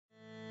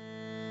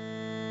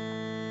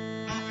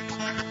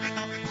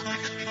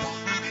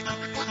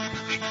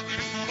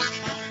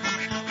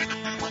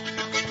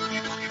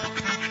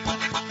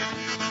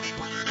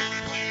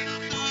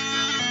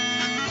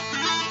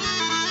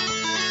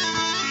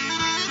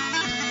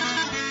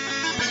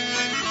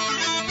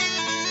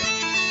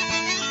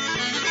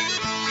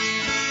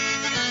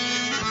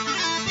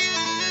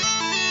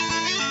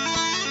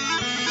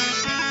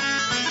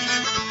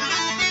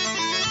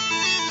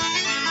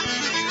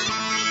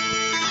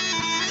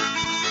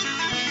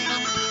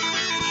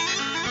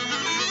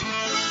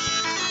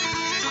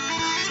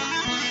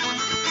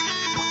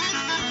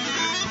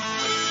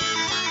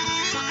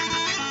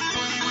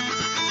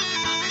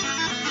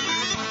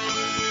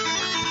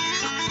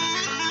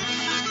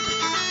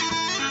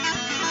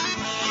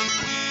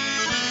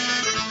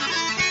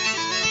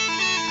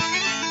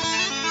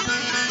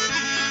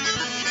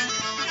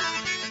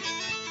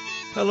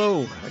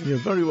Hello, and you're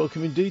very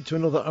welcome indeed to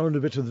another hour and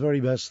a bit of the very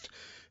best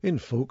in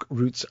folk,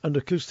 roots and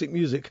acoustic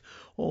music,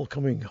 all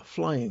coming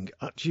flying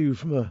at you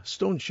from a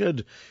stone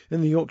shed in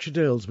the Yorkshire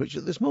Dales, which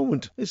at this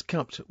moment is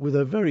capped with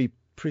a very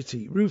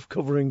pretty roof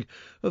covering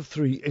of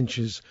 3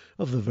 inches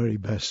of the very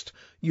best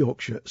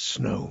Yorkshire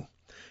snow.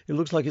 It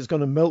looks like it's going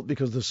to melt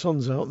because the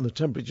sun's out and the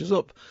temperature's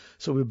up,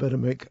 so we better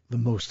make the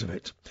most of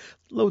it.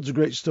 Loads of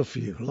great stuff for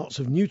you, lots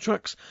of new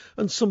tracks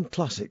and some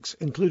classics,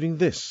 including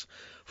this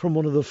from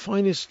one of the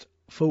finest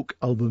folk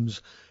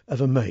albums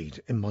ever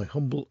made, in my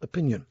humble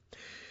opinion.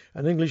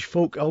 An English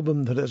folk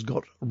album that has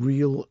got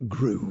real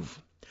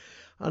groove.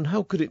 And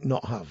how could it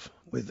not have?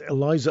 With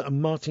Eliza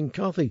and Martin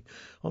Carthy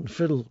on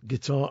fiddle,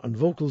 guitar and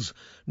vocals,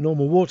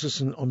 Norma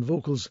Waterson on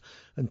vocals,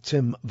 and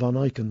Tim Van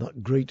Eycken,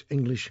 that great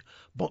English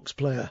box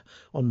player,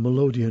 on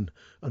melodeon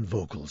and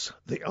vocals.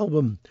 The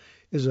album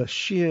is a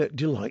sheer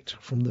delight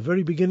from the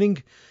very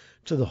beginning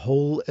to the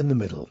hole in the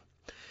middle.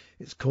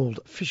 It's called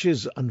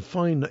Fishes and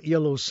Fine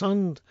Yellow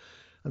Sand,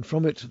 and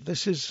from it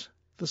this is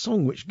the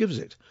song which gives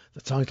it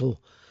the title,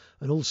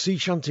 an old sea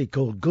shanty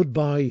called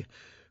Goodbye,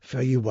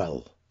 Fare You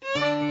Well.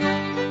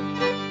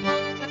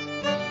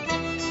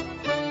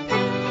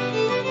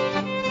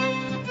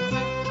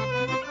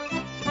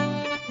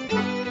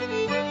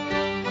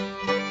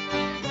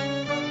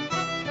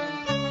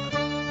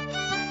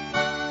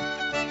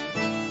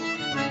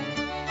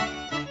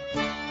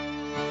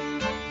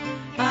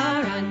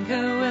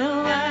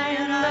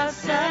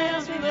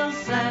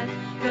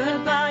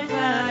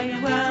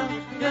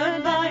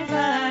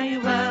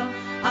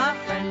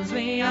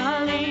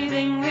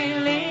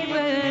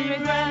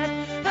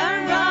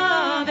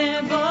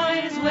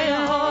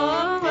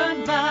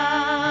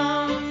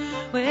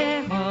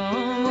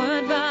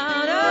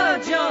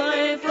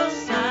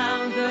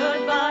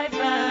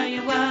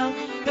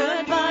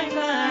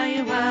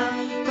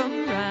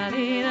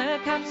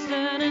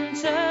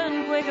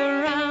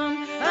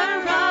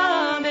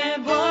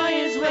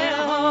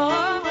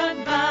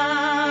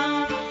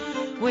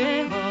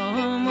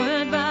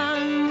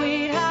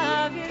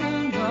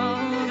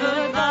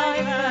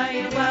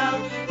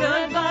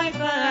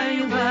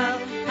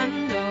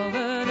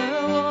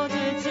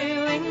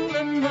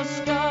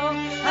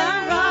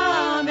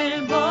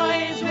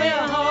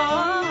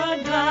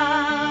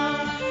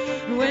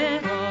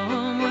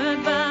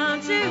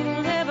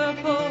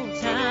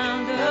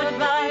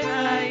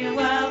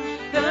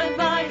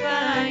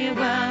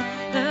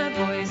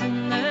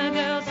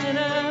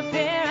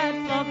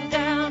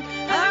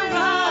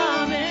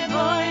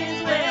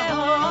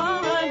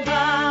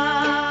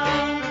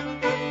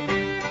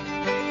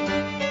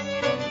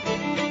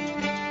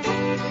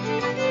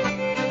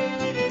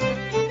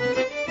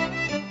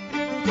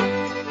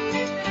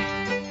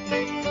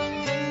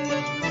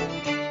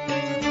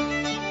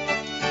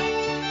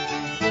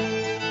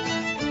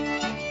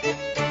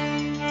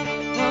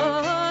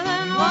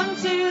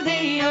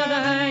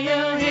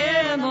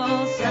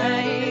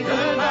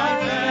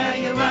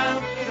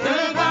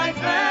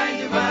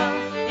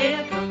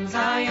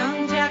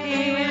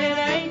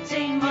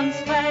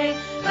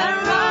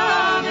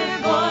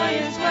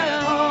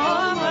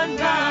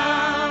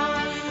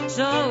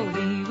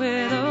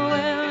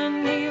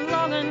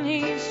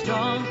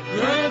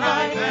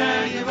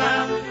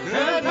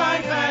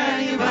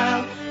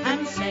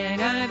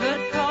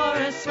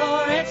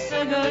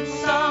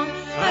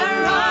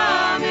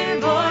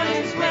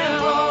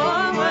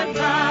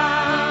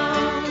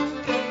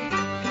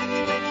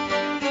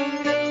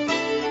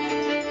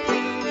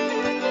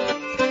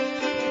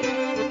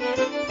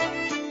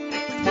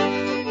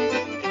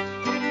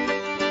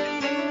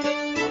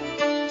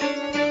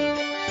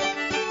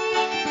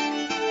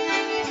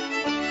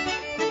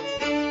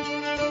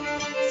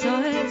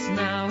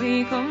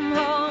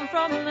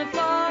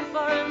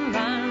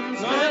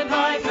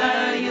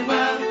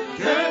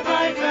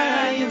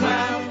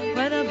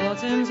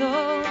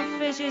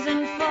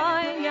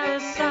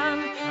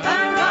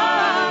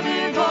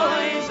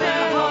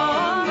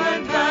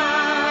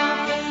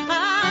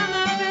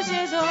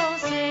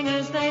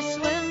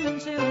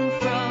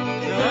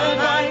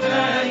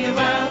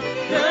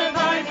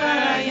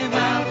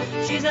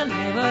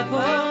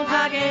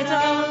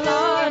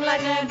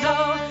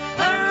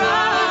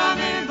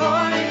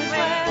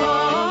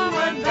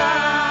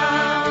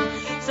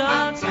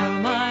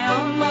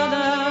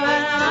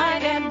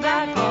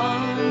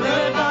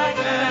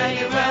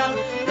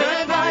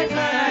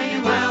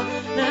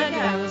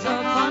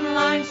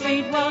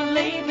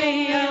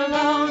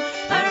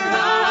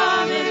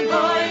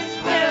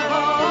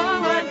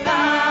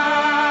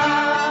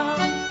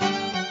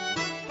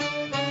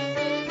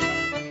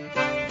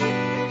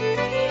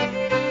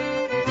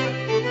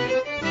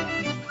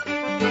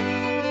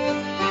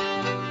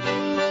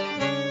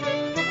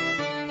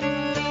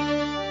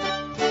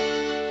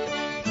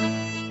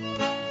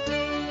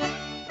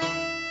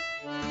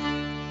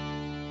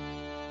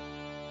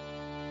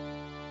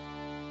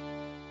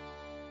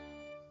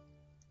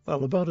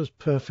 Well, about as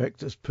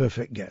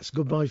perfect gets.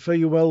 Goodbye, Fare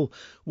You Well,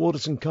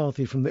 Waterson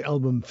Carthy from the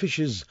album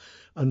Fishes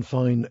and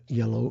Fine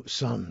Yellow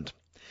Sand.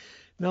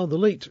 Now, the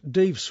late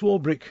Dave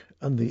Swarbrick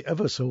and the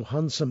ever so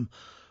handsome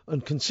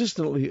and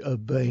consistently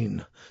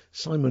urbane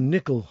Simon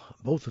Nicol,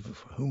 both of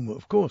whom,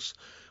 of course,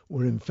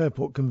 were in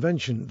Fairport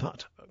Convention,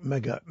 that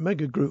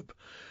mega group,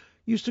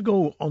 used to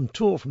go on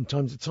tour from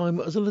time to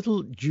time as a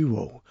little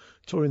duo,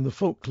 touring the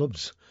folk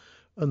clubs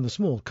and the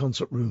small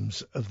concert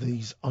rooms of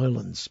these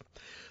islands.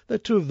 They're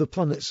two of the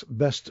planet's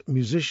best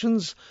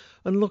musicians,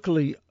 and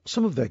luckily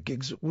some of their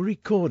gigs were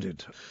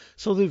recorded,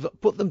 so they've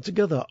put them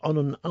together on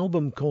an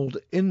album called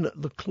In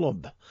the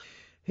Club.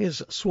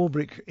 Here's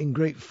Swarbrick in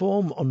great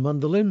form on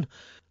mandolin,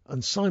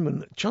 and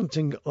Simon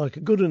chanting like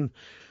a good un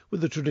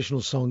with a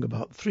traditional song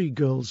about three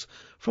girls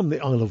from the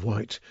Isle of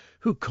Wight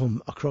who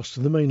come across to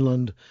the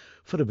mainland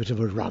for a bit of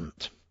a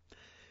rant.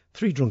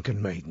 Three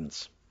Drunken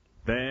Maidens.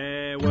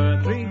 There were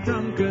three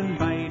drunken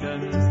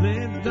maidens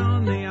lived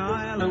on the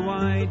Isle of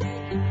Wight.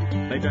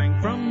 They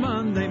drank from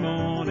Monday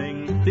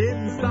morning,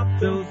 didn't stop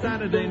till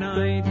Saturday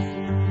night.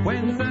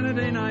 When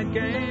Saturday night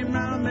came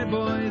round, their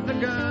boys, the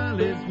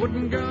girlies,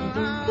 wouldn't go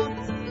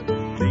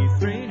out. These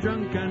three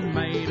drunken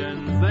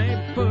maidens,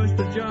 they pushed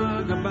the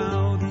jug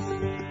about.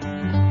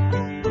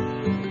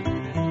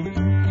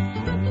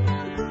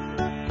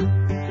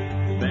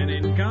 Then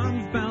in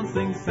comes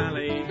bouncing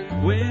Sally,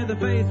 with a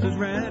face as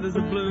red as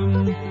a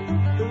bloom.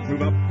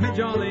 Move up, me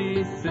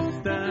jolly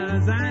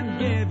sisters, and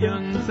give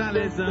young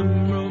Sally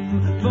some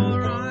room,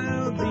 for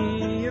I'll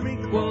be your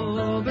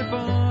equal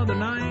before the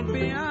night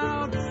be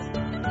out.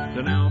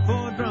 So now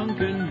for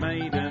drunken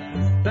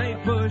maidens, they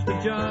pushed the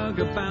jug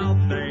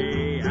about.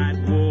 They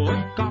had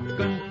woodcock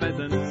and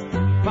pheasants,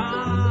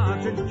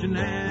 partridge and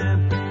hare.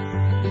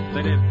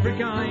 They'd every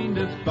kind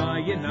of buy,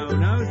 you know,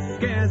 no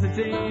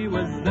scarcity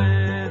was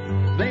there.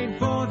 They'd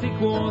 40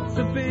 quarts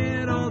of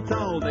beer all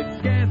told, they'd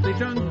scarcely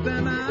drunk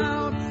them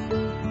out.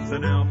 So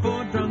now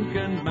for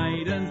drunken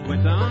maidens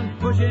went on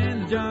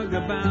pushing the jug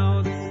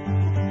about.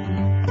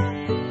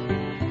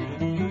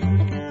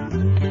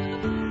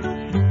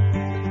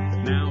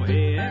 Now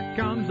here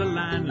comes the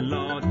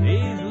landlord,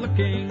 he's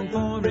looking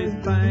for his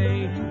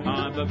pay.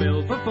 I've a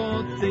bill for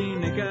 40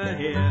 knicker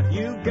here,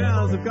 you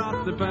girls have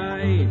got to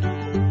pay.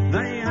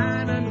 They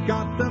hadn't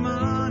got the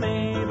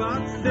money,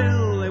 but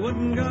still they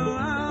wouldn't go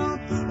out.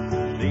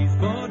 These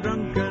four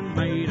drunken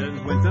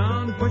maidens went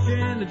on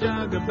pushing the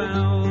jug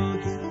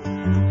about.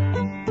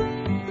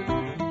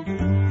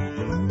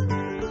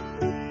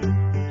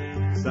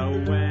 So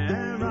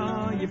where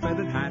are your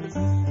feathered hats,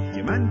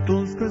 your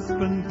mantles crisp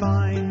and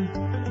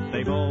fine?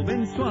 They've all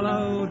been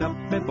swallowed up,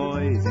 my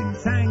boys, in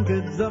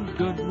tankards of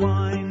good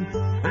wine.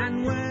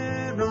 And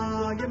where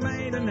are your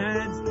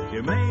maidenheads,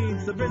 your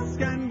maids so brisk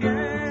and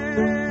gay?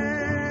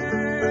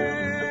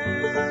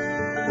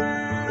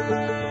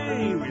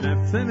 We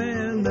left them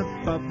in the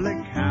public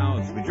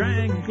house, we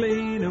drank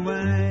clean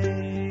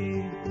away.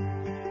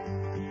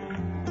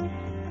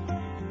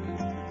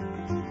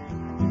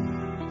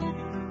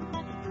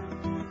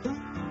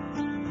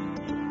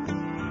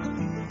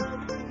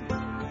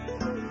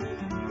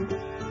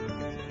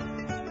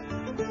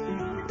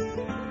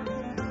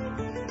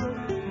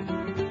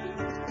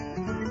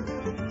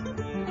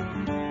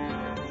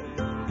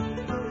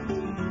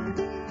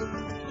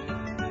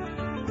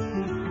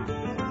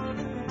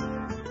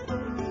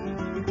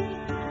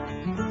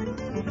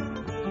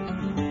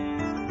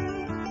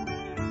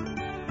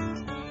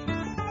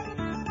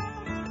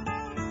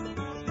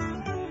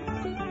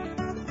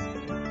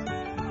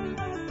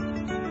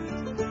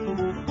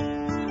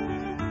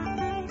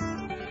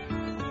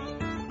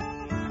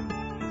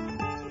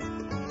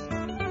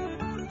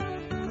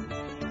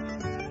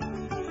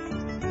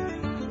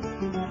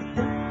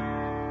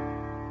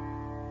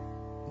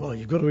 Well,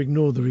 you've got to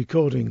ignore the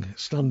recording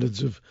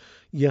standards of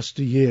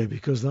yesteryear,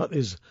 because that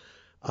is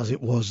as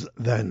it was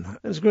then.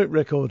 It's a great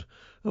record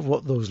of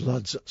what those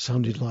lads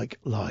sounded like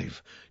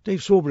live.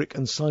 Dave Swarbrick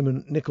and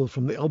Simon Nicol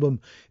from the album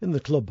In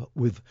the Club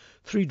with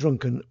Three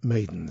Drunken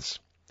Maidens.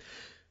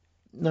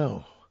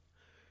 Now,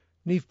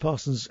 Niamh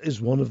Parsons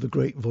is one of the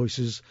great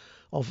voices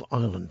of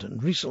Ireland,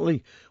 and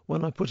recently,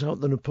 when I put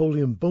out the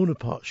Napoleon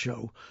Bonaparte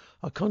show,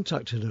 I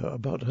contacted her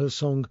about her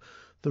song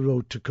The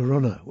Road to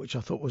Corunna, which I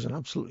thought was an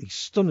absolutely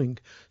stunning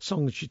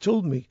song. She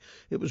told me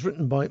it was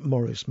written by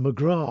Maurice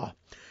McGrath,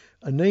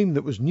 a name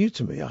that was new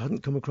to me. I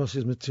hadn't come across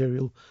his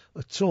material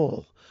at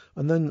all.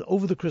 And then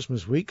over the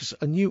Christmas weeks,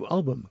 a new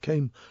album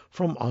came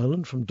from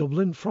Ireland, from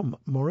Dublin, from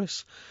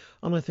Maurice,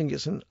 and I think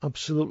it's an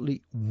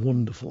absolutely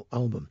wonderful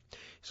album.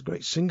 He's a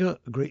great singer,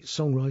 a great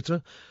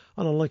songwriter,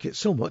 and I like it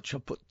so much I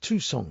put two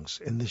songs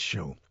in this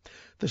show.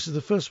 This is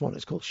the first one.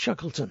 It's called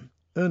Shackleton.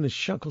 Ernest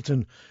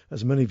Shackleton,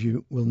 as many of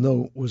you will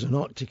know, was an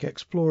Arctic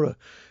explorer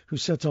who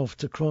set off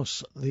to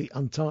cross the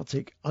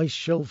Antarctic ice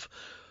shelf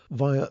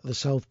via the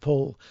South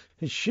Pole.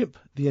 His ship,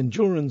 the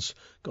Endurance,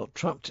 got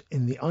trapped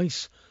in the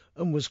ice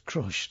and was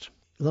crushed.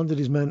 He landed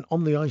his men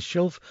on the ice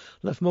shelf,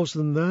 left most of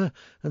them there,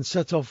 and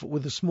set off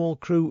with a small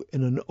crew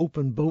in an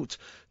open boat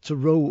to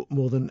row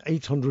more than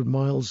 800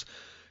 miles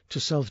to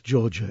South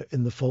Georgia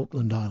in the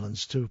Falkland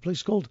Islands, to a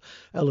place called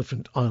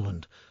Elephant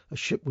Island. A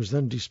ship was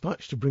then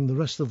dispatched to bring the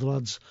rest of the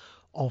lads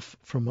off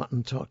from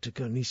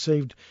Antarctica, and he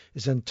saved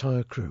his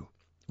entire crew.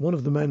 One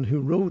of the men who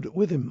rowed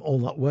with him all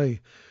that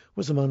way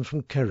was a man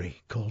from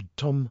Kerry called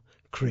Tom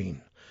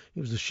Crean. He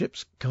was the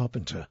ship's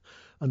carpenter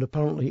and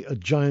apparently a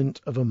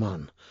giant of a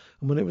man.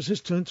 And when it was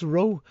his turn to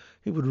row,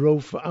 he would row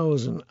for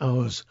hours and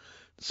hours,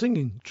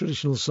 singing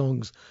traditional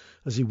songs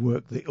as he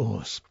worked the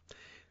oars.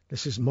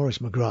 This is Maurice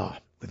McGrath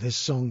with his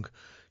song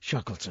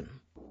Shackleton.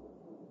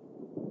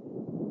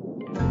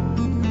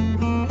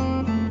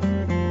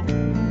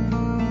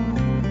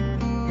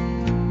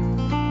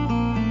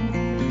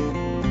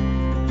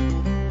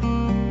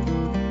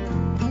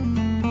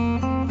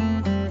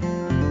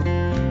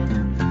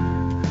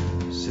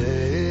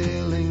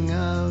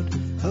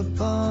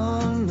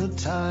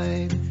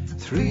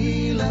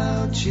 Three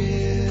loud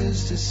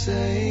cheers to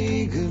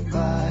say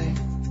goodbye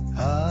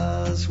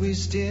as we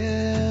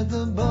steered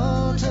the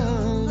boat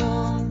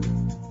along.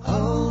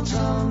 Old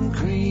Tom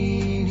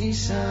Crean, he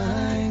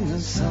sang a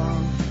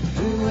song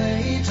through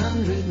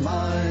 800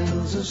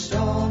 miles of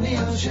stormy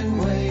ocean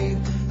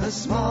wave, a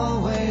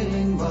small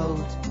whaling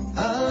boat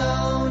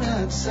alone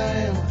at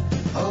sail.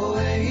 Oh,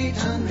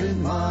 800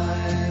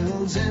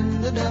 miles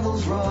in the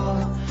Devil's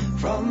Roar,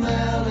 from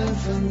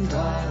Elephant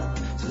Isle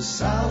to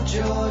South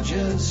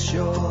Georgia's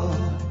shore.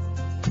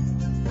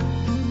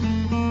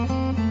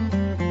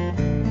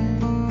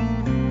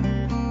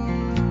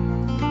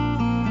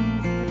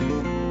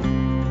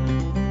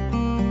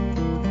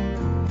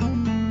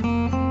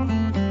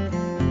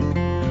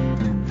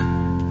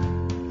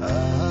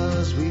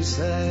 As we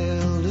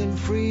sailed in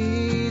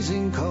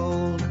freezing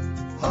cold,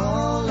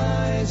 all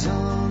eyes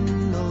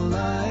on the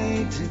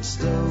lighted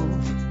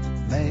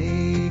stove,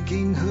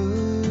 making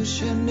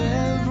whoosh and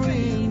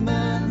every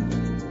man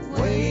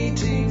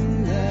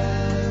waiting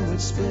there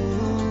with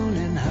spoon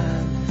in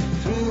hand.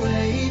 Through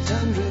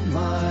 800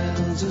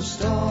 miles of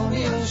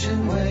stormy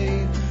ocean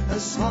wave, a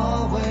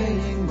small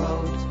whaling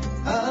boat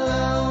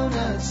alone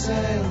at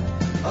sail.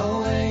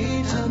 Oh,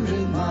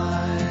 800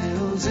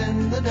 miles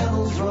in the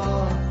Devil's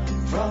Roar,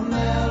 from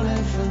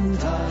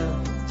Elephant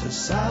Isle to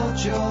South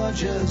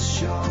Georgia's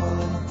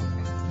shore.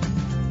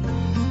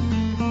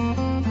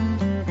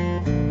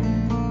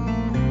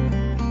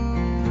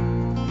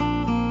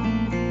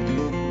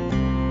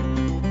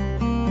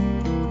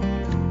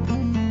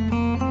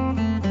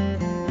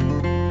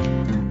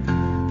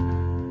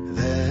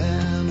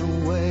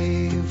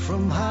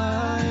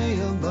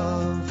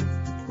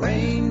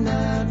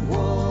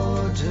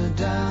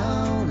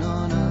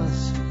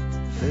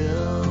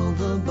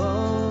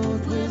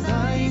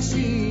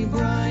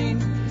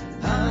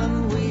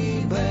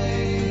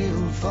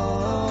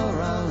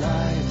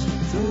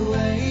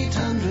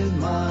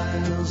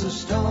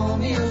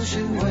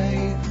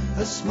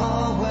 A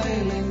small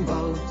whaling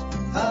boat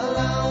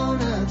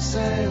alone at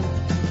sail.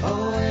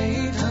 Oh,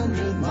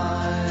 800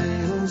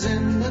 miles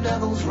in the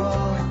Devil's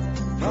Roar,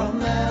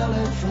 from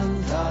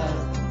Elephant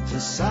Isle to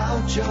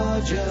South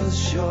Georgia's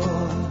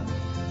shore.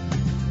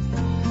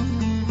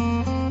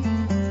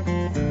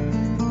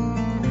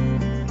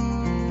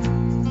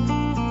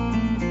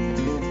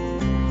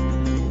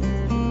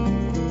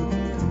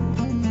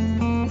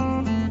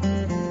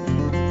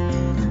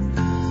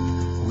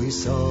 We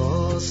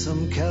saw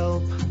some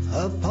kelp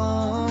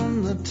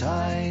upon the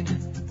tide,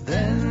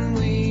 then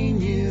we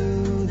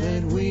knew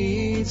that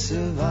we'd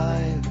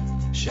survive.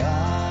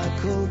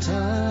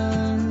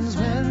 Shackleton's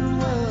men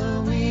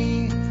were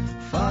we,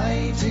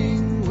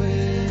 fighting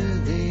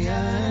with the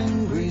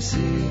angry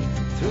sea.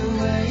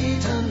 Through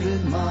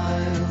 800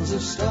 miles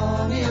of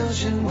stormy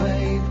ocean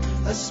wave,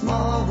 a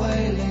small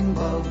whaling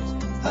boat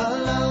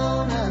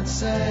alone at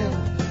sail.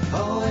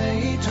 Oh,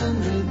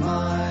 800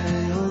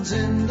 miles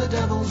in the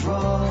Devil's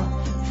Roar,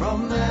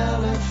 from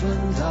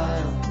Elephant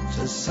Isle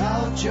to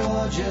South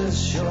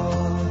Georgia's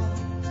shore.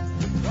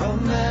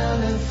 From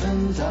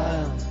Elephant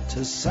Isle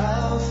to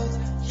South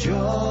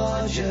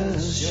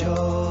Georgia's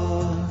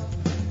shore.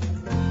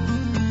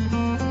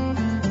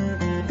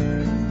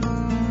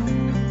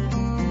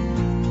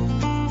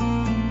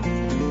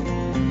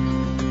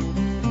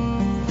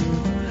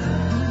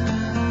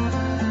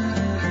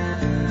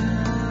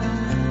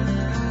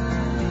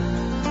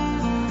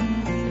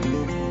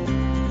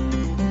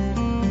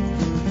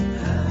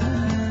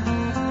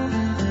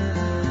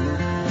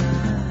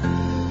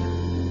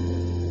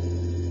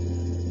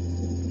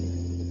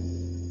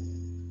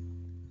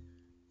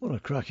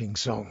 Cracking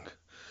song.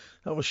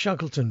 That was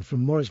Shackleton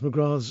from Maurice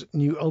McGrath's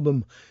new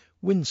album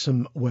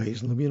Winsome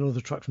Ways, and there'll be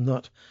another track from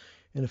that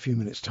in a few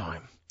minutes'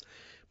 time.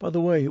 By the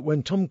way,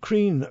 when Tom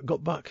Crean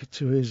got back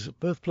to his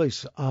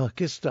birthplace,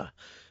 Archista,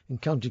 in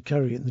County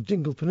Kerry in the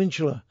Dingle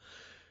Peninsula,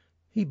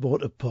 he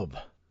bought a pub.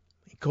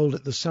 He called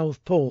it the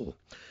South Pole,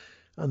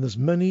 and there's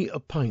many a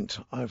pint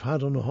I've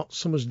had on a hot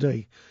summer's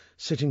day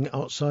sitting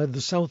outside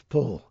the South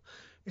Pole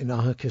in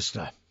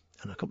Archista,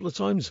 and a couple of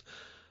times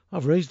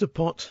I've raised a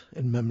pot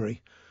in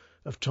memory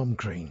of Tom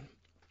Crean.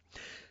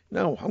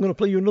 Now, I'm going to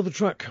play you another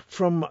track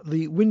from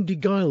the Windy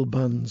Guile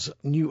Band's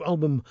new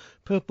album,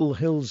 Purple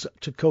Hills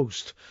to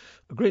Coast.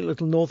 a great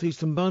little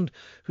northeastern band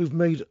who've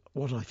made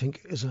what I think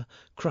is a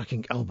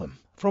cracking album.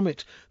 From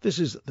it, this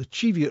is the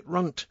Cheviot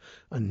Rant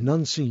and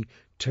Nancy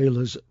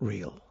Taylor's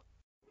Reel.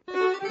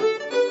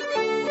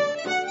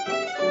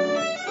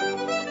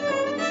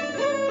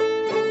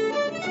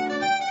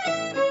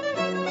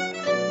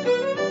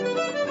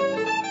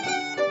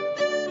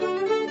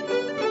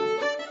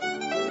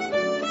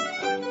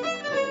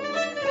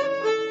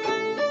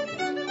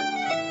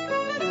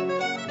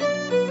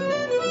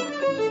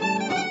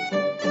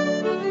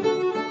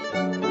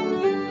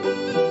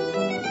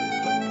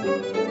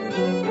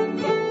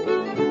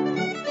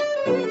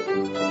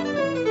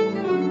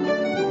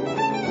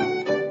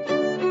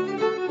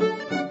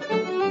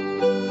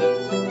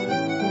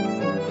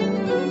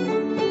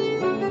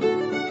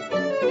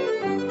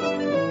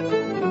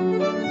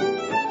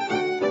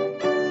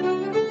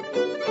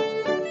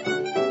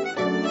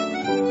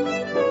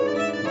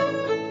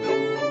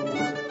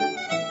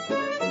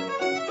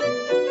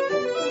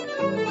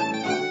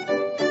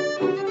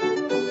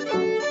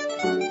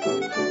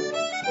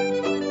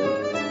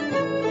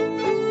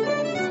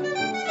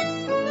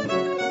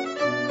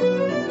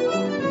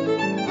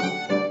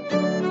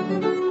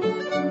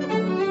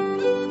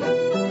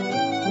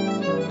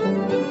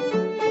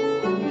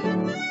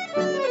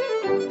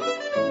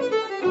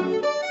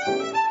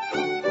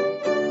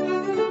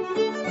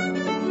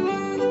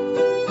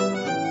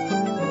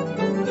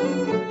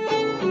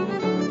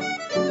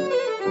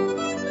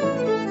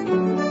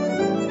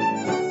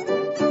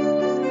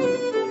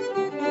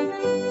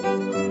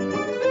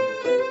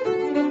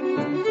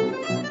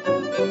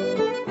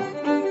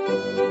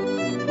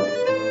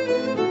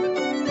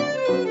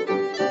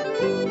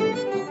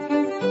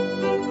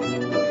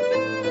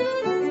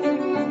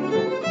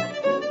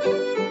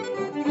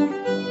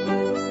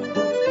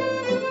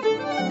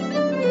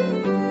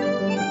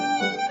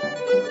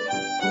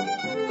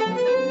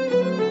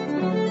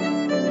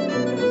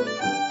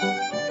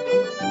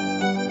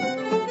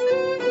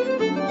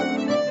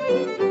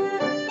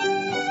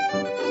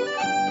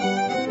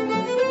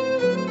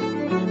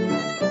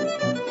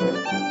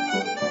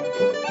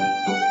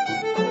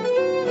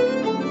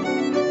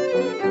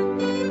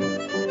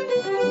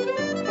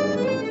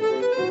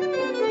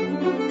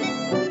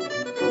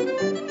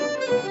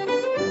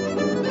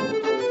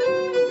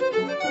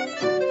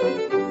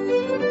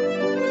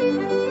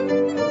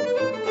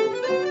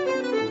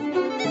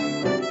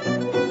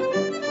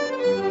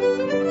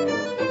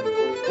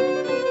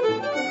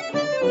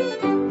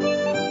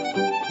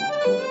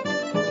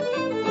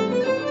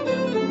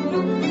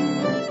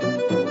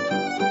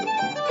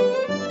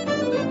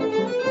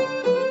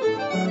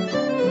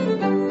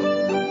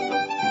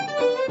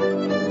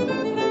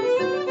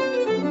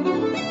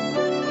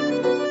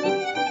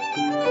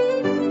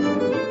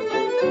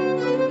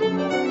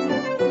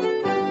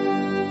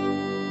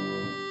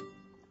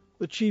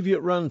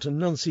 Cheviot Rant and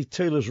Nancy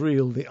Taylor's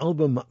Reel, the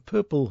album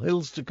Purple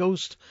Hills to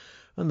Coast,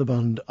 and the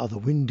band are the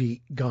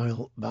Windy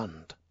Guile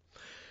Band.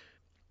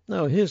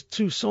 Now here's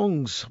two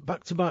songs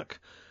back to back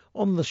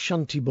on the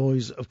Shanty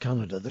Boys of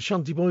Canada. The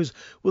Shanty Boys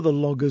were the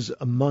loggers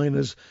and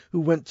miners who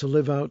went to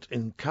live out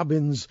in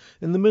cabins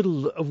in the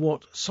middle of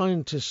what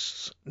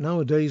scientists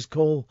nowadays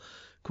call,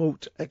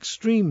 quote,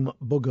 extreme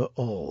bugger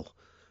all,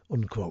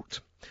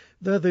 unquote.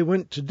 There they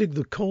went to dig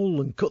the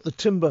coal and cut the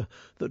timber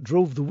that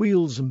drove the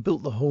wheels and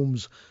built the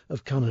homes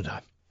of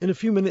Canada. In a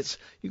few minutes,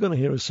 you're going to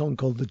hear a song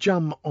called The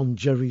Jam on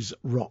Jerry's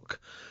Rock.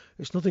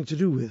 It's nothing to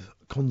do with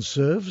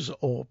conserves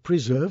or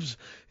preserves.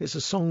 It's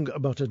a song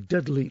about a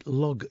deadly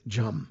log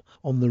jam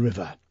on the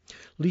river.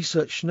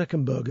 Lisa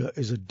Schneckenberger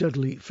is a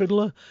deadly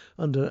fiddler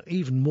and an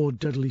even more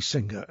deadly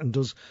singer and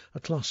does a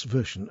class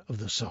version of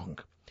the song.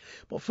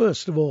 But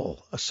first of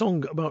all, a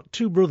song about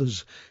two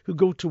brothers who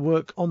go to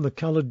work on the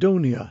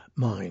Caledonia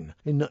mine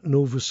in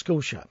Nova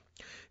Scotia.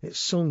 It's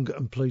sung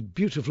and played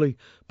beautifully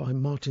by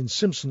Martin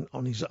Simpson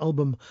on his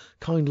album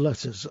Kind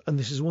Letters, and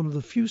this is one of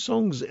the few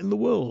songs in the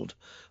world,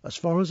 as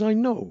far as I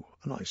know,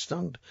 and I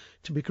stand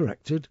to be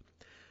corrected,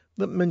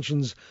 that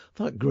mentions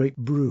that great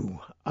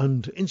brew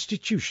and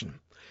institution,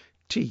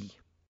 tea.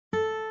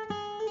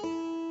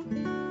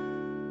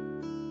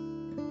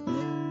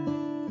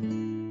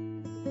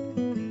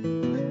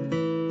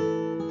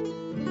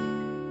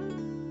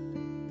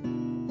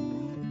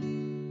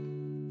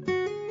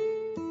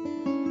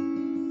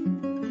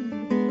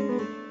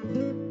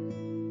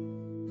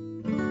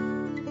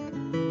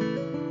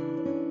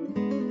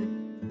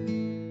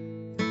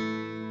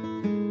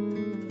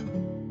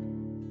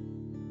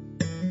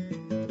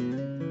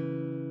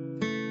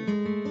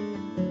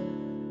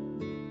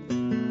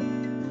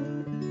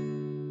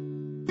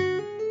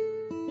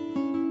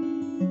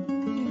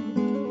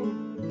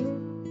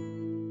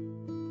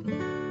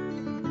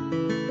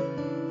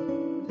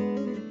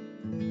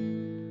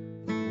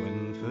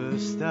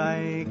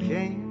 I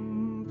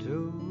came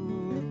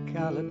to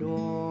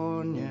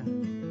Caledonia,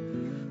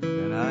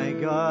 then I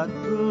got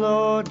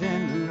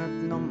loading at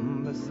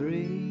number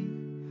 3,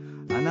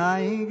 and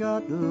I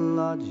got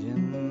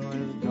lodging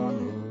with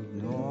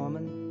Donald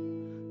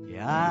Norman. He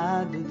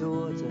had a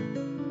daughter,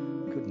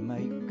 could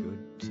make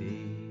good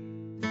tea.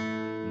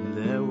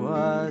 There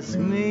was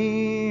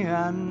me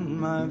and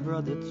my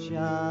brother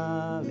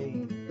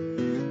Charlie,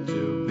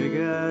 two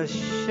bigger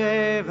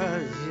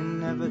shavers you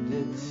never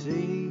did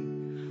see.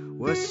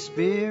 We're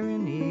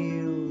spearing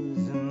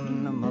eels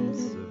in the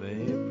month of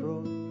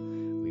April.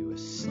 We were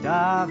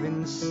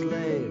starving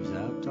slaves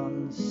out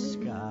on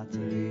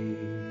Scotty.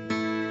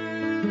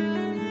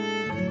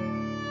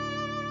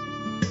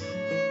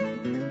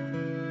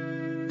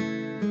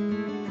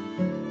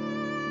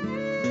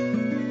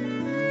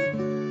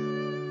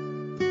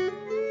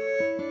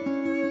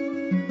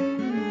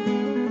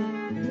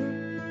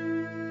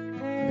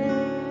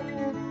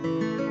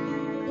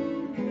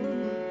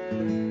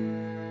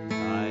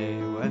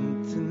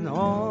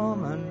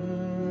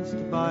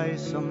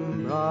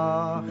 Some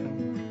brachen,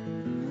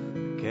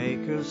 a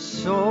cake of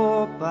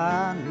soap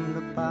and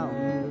a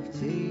pound of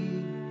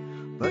tea.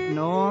 But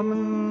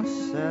Norman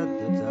said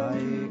that I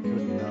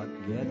could not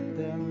get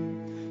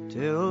them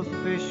till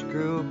fish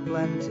grew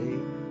plenty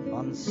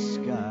on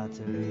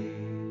Scotty.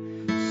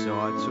 So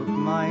I took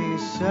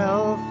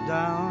myself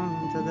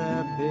down to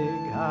their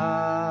big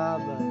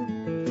harbour.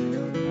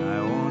 I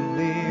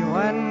only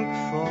went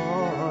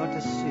for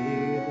to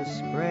see the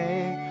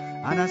spray,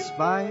 and I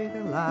spied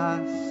a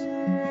lass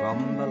from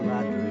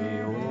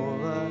Balladry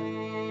over.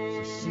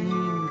 She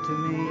seemed to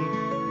me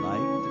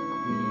like the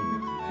Queen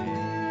of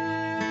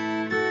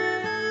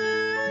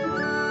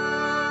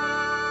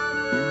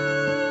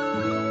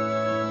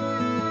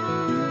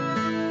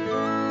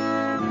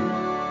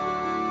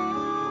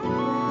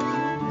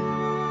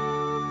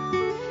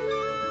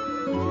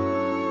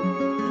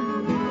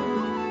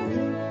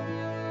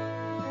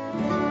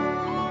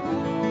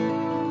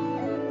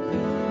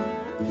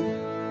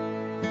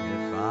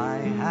If I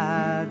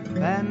had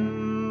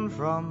been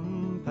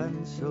from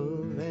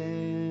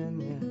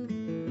Pennsylvania,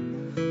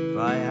 if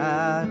I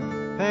had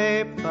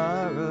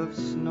paper of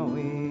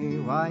snowy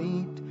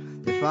white,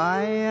 if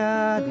I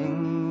had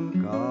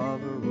ink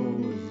of a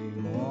rosy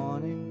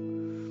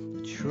morning,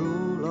 the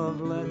true love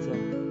letter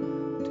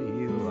to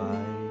you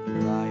I'd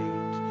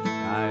write.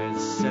 I'd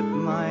set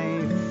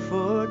my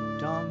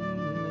foot on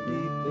the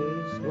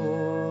deepest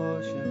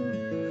ocean,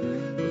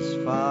 as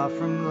far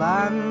from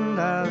land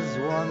as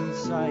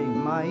once I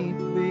might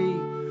be,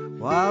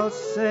 while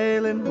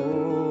sailing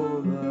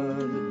over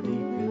the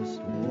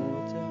deepest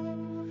water.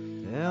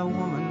 Their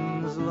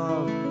woman's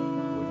love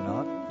would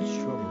not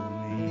trouble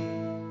me,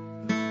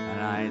 and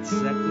I'd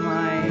set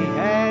my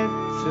head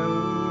to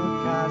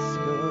a cask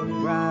of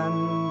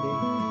brandy,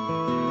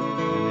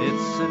 and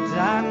it's a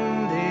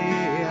dandy,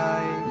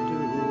 I do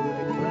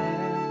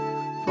declare,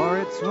 for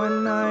it's when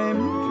I'm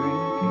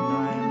drinking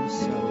I'm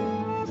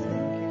seldom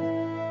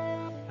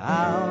thinking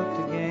how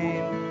to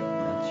gain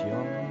that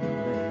young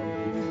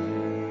lady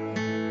fair.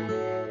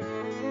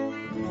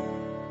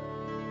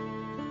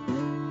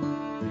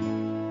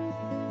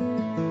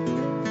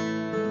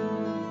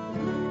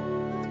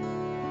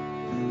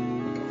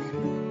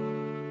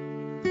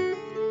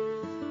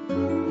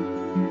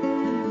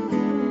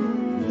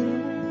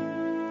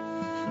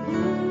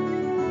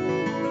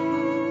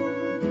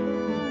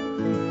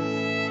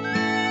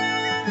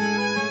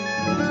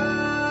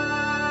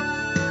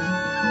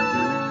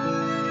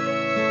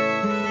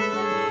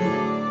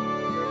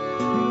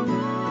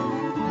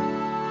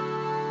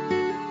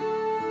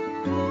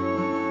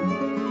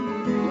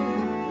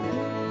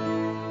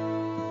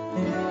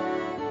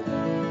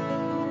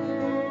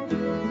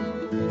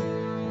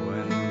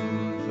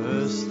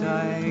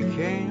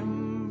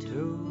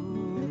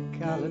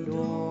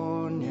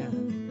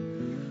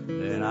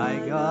 Then I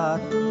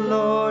got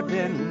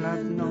loading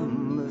at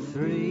number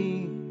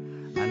 3,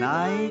 and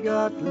I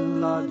got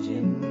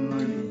lodging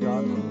with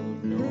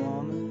Donald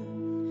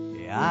Norman.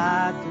 He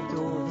had a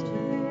daughter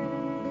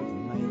could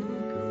make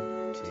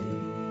good tea.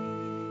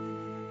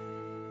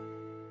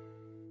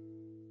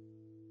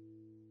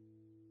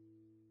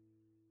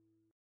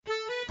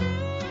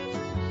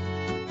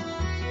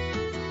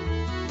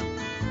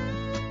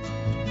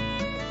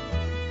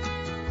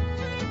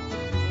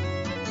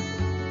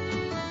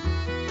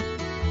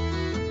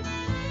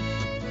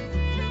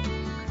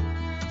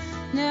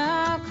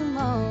 Now come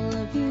all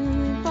of you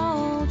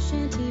bold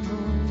shanty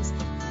boys,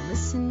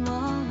 listen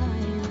while I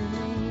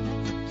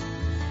relate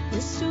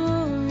the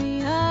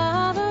story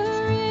of a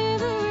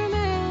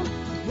riverman,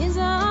 his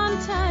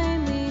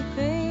untimely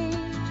fate.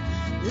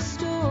 The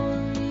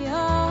story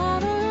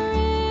of a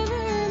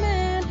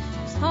riverman,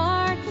 whose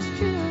heart was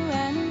true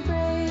and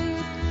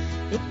brave.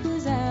 It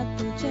was at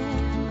the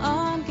jam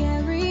on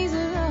Gary's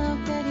Rock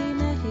that he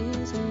met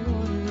his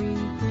rotary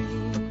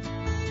brave.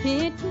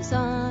 It was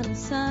on a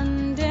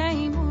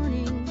Sunday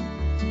morning,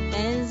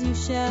 as you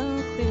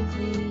shall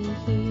quickly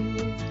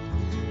hear.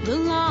 The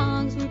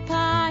logs were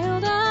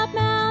piled up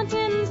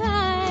mountains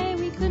high,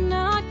 we could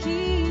not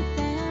keep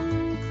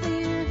them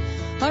clear.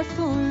 Our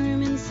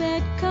foreman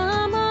said,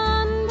 come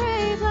on,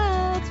 brave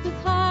lads, with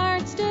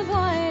hearts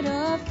devoid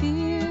of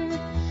fear,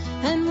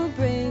 and we'll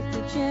break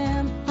the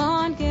jam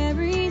on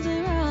Gary's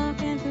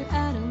Rock, and for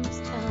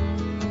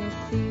Adamstown we're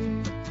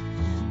clear.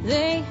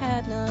 They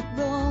had not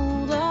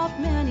rolled off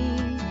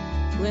many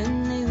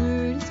when they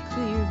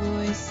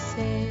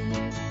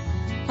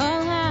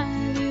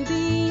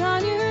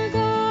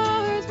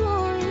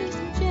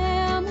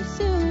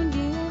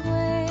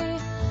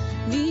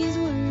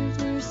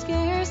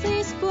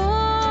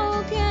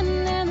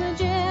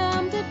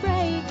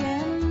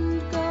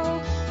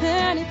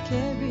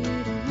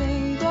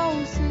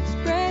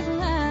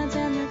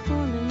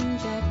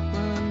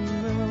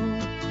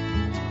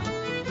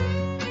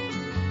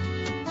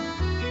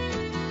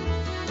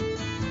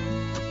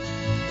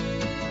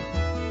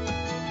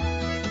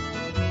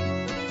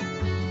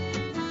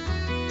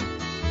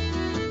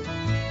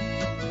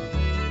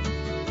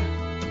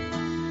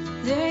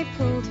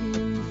pulled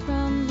him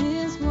from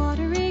his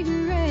watery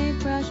grave,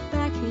 brushed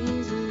back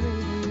his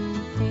raven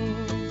hair.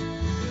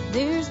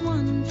 There's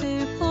one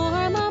fair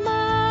form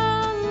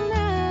among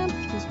them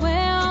whose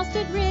wails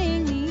did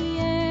ring the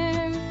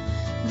air.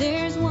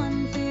 There's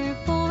one fair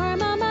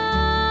form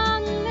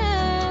among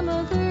them,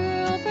 a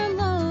girl from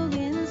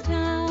Logan's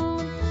Town,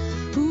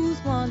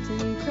 whose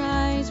wanton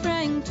cries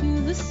rang to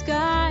the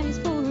skies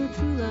for her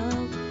true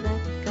love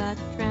that got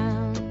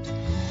drowned.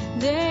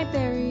 They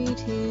buried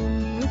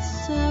him with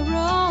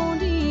sorrow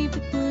deep.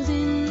 It was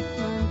in the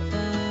month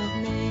of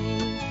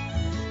May.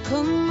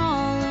 Come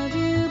all of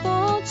you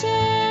bold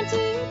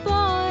chanty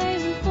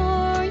boys, and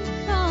for your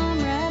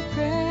comrade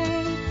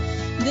pray.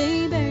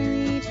 They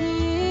buried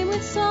him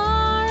with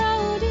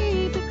sorrow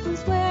deep. It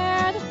was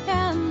where the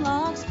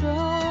hemlocks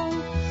grow,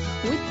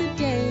 with the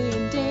day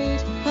and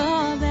date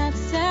of that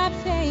sad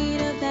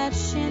fate of that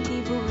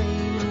shanty boy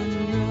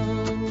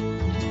Monroe.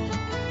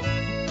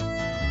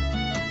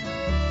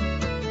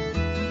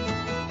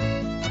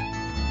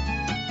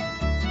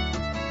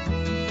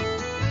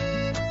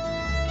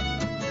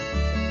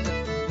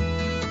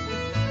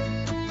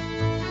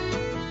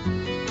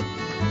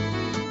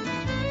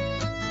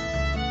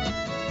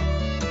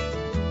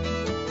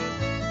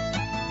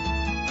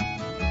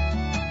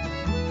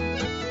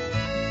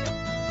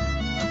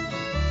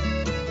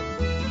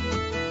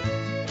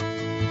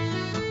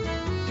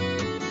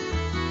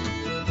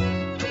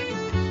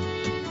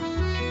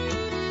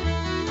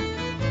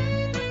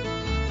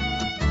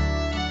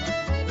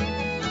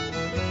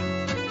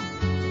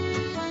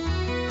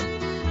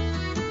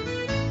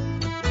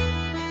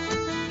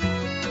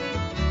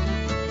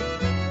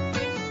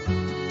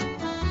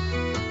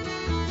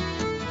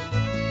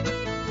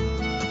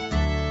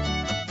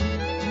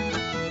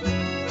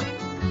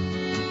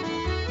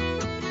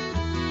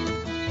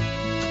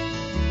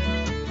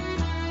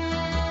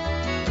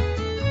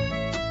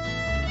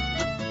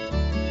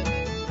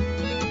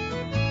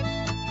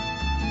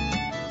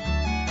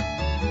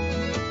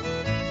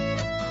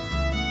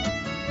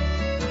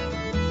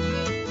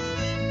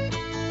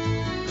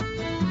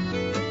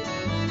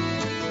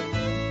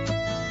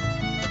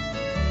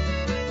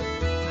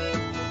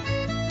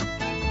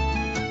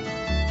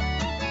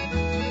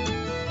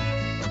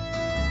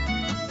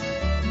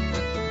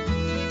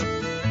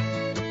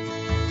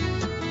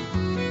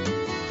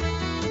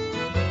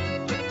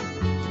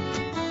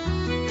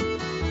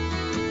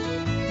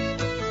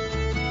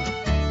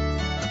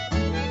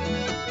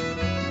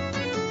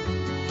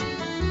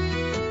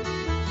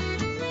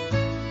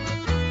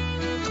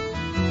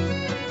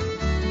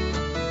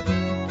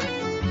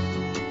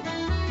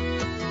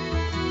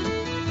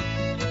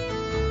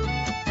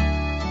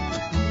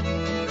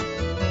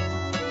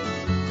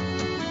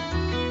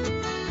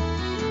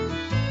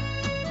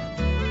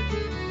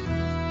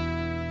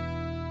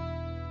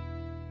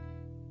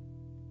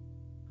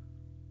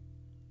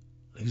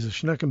 Lisa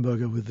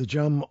Schneckenberger with the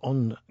Jam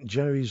on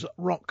Jerry's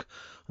Rock,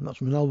 and that's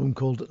from an album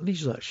called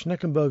Lisa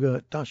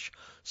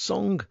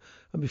Schneckenberger-Song.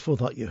 And before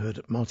that you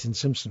heard Martin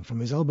Simpson from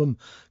his album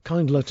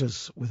Kind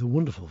Letters with a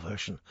wonderful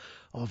version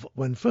of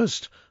When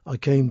First I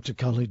Came to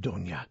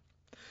Caledonia.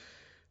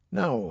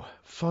 Now,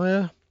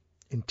 fire,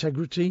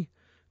 integrity,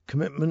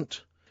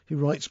 commitment. He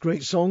writes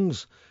great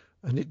songs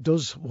and it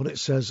does what it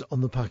says on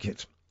the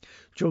packet.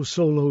 Joe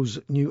Solo's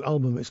new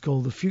album is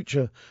called The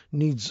Future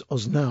Needs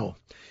Us Now.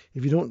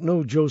 If you don't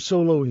know Joe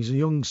Solo, he's a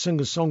young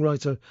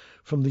singer-songwriter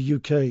from the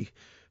UK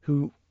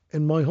who,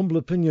 in my humble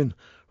opinion,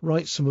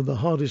 writes some of the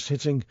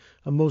hardest-hitting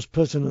and most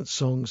pertinent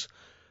songs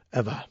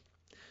ever.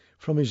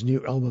 From his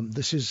new album,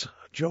 this is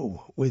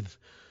Joe with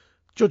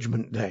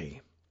Judgment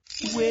Day.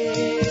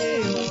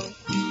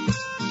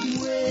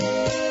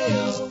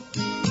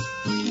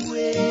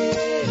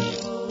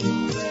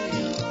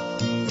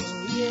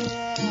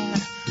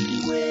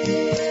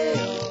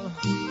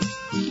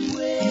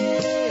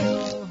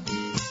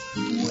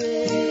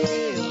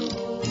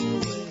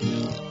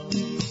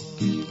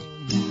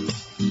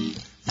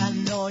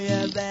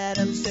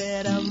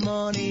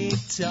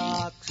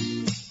 Talks.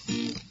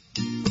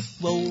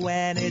 Well,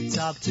 when it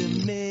talked to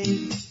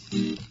me,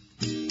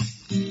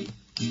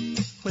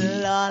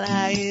 well, all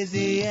I hear is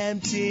the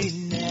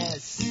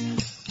emptiness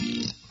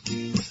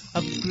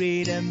of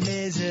greed and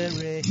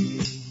misery,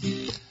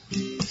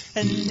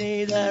 and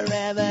neither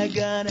ever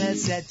gonna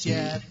set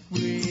you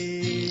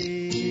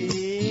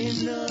free.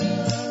 No,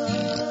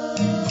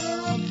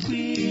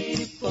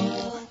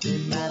 people, no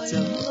matter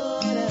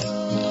more than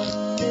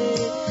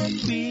money,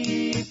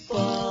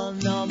 people,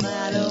 no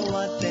matter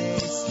what they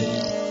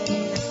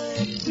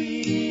say,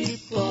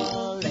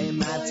 people, they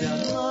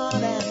matter more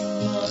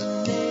than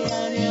money,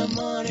 and your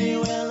money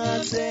will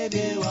not save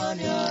you on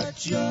your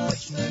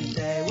judgment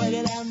day. Wait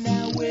it out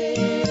now, will,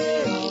 yeah,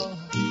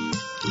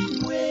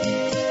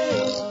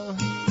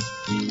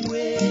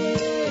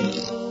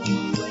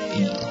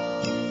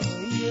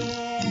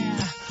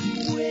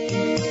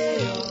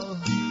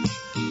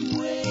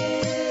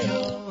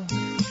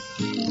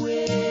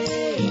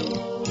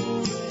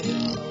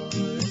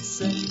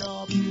 listen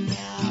up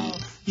now,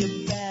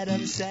 you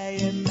better say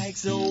it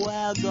makes the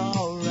world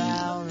go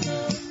round.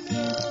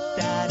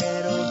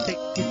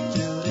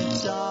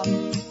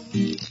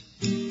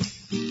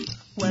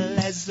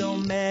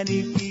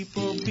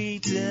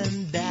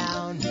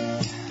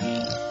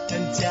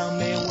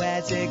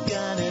 they're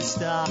gonna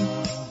stop.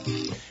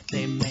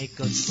 They make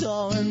us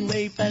sow and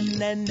reap and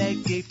then they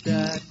keep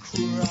the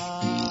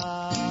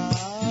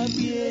crop.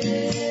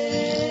 Yeah,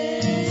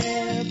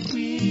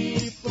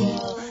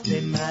 people,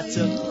 they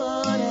matter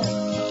more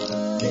than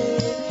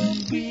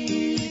money.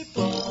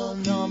 People,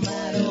 no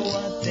matter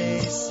what they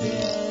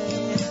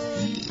say.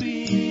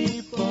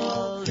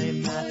 People, they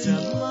matter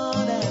more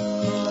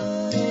than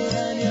money.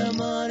 And your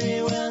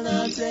money will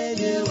not save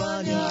you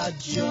on your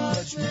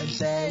judgment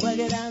day. Work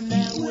it on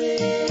that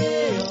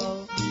way,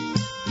 oh.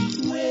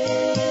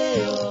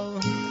 Way, oh.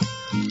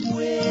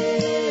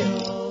 Way,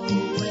 oh.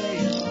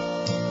 Way,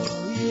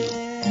 oh.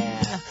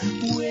 Yeah.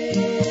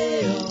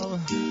 Way, oh.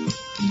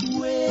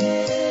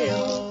 Way,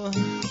 oh.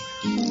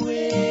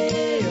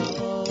 Way,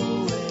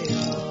 oh. Way,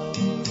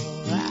 oh.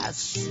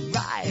 That's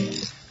right.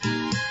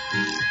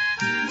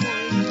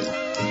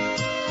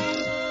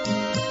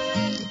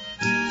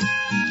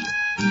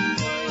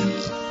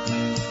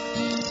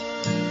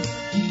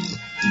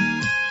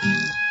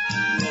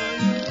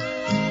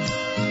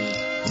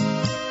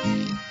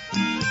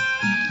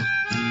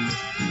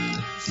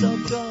 So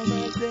come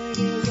and take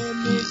it with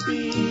me,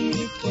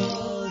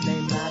 people. They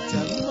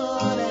matter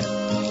more than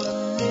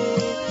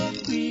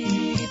money.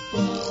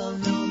 People,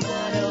 no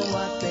matter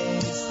what they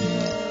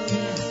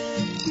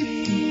say.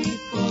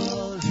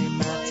 People, they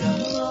matter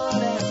more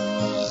than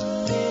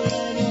money.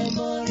 And your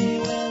money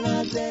will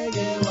not take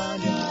you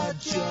on your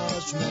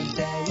judgment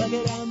day. Work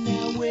it on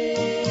their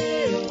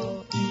way,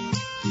 oh.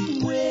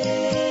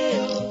 Way,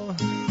 oh.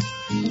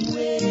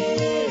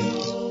 Way,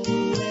 oh.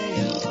 Way,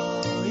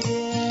 oh.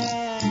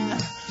 Yeah.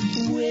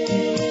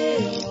 Way,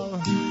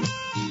 oh.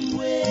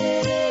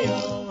 Way,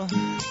 oh.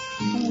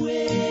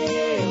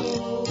 Way,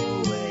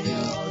 oh. Way,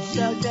 oh.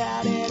 So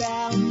shout it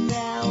out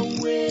now.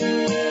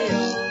 Way,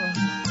 oh.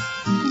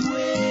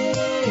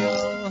 Way,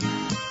 oh.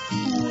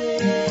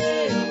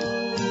 Way,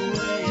 oh.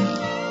 Way,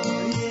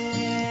 oh.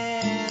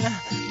 Yeah.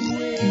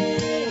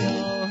 Way,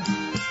 oh.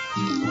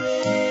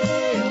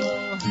 Way,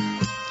 oh.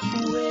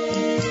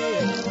 Way,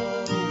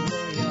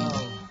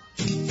 oh.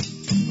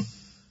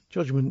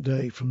 Judgment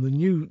Day from the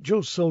new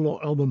Joe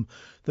Solo album,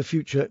 The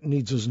Future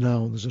Needs Us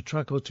Now. There's a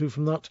track or two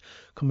from that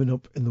coming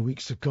up in the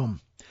weeks to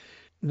come.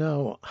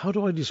 Now, how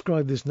do I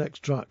describe this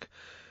next track?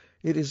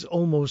 It is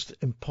almost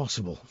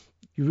impossible.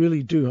 You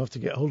really do have to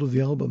get hold of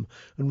the album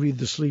and read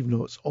the sleeve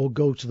notes, or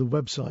go to the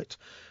website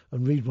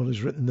and read what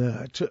is written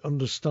there to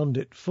understand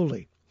it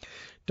fully.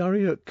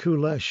 Daria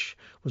Kulesh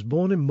was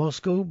born in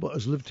Moscow but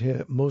has lived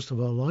here most of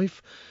her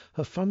life.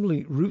 Her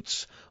family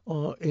roots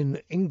are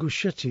in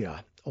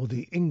Ingushetia, or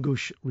the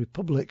Ingush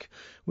Republic,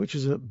 which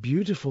is a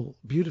beautiful,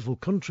 beautiful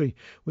country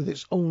with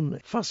its own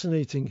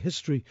fascinating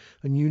history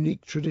and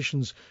unique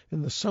traditions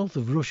in the south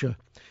of Russia,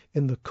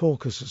 in the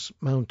Caucasus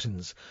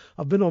Mountains.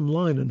 I've been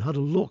online and had a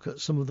look at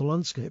some of the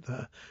landscape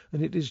there,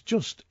 and it is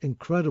just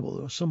incredible.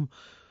 There are some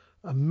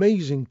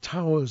amazing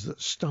towers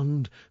that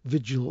stand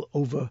vigil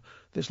over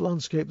this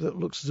landscape that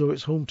looks as though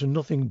it's home to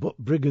nothing but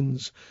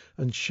brigands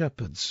and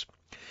shepherds.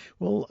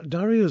 Well,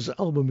 Daria's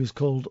album is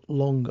called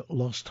Long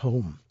Lost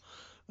Home,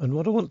 and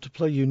what I want to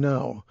play you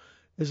now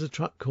is a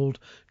track called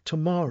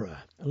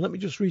Tamara. And let me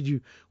just read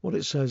you what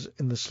it says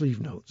in the sleeve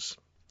notes.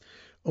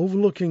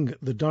 Overlooking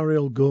the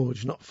Dariel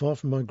Gorge, not far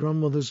from my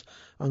grandmother's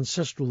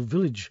ancestral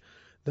village,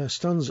 there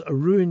stands a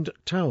ruined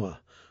tower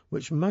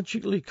which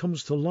magically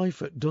comes to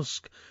life at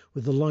dusk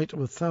with the light of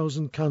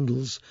 1,000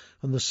 candles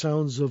and the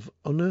sounds of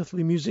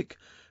unearthly music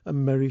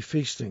and merry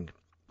feasting.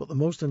 But the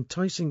most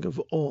enticing of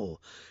all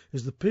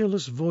is the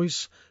peerless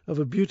voice of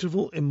a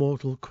beautiful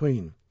immortal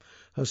queen.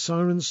 Her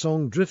siren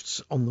song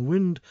drifts on the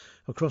wind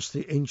across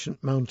the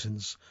ancient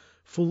mountains,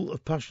 full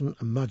of passion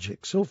and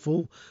magic, so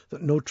full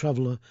that no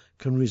traveller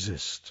can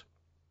resist.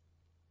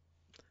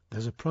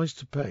 There's a price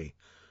to pay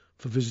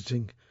for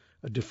visiting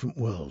a different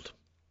world.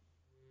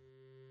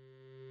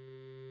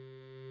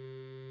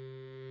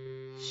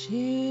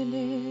 She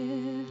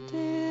lived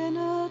in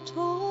a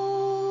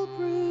tall,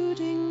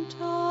 brooding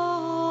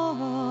tower.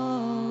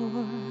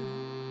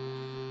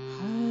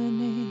 Her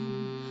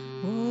name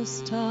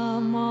was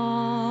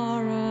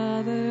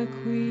Tamara the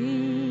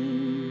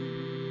Queen.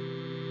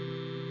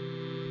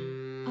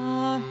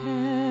 A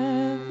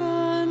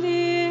heavenly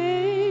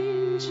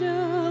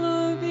angel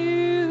of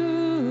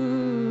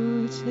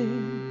beauty,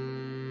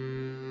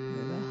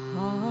 with a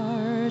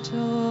heart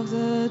of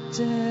the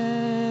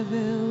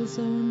devil's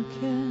own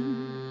kin.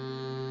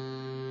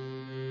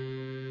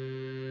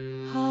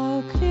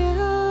 How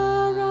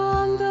clear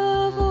rang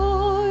the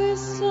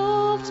voice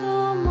of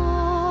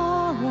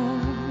Tamara,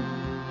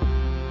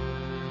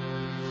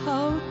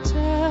 how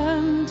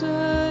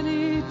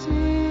tenderly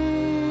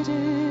did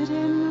it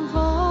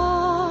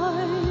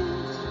invite,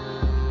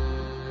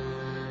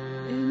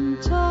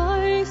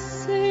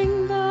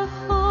 enticing the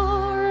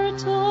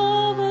heart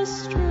of a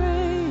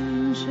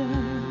stranger,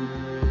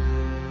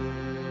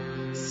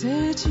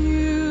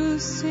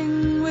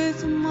 seducing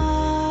with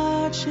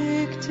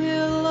magic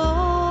delight.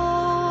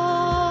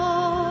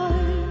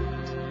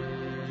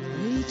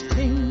 Great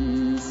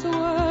kings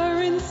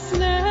were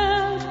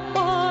ensnared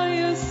by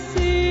a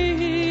secret,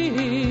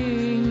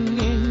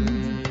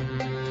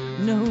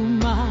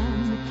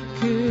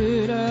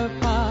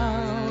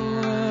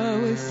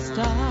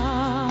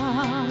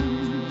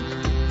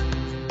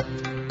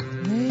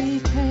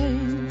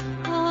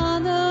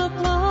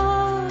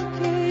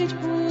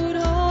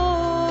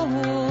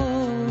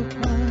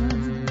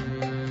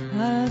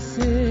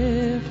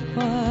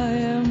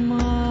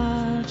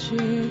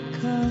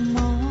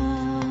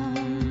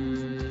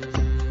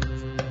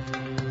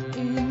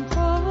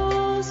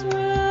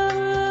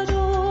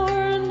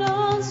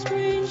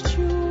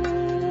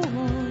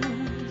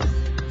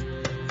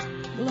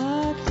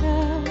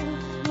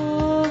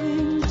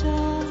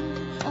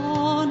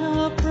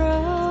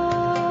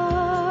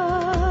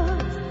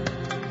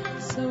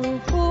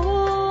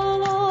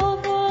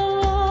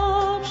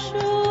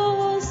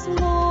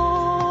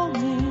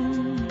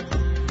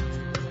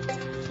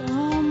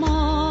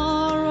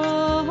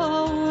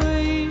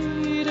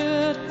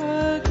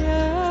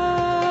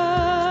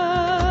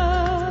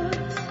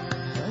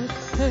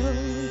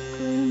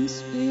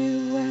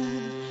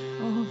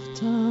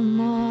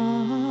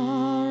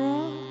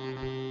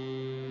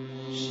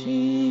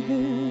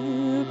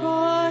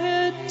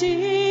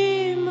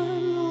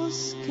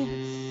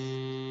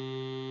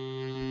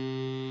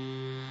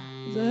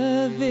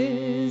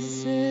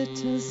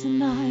 'tis a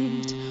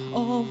night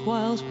of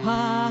wild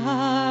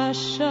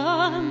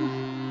passion.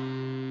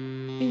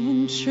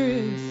 In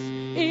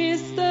truth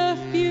is the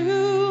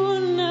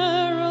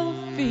funeral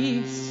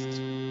feast.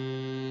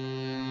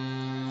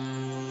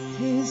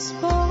 His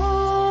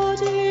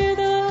body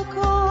the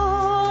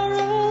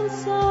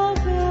currents are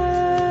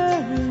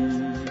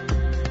bearing.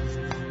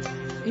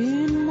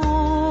 In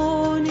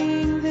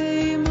morning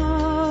they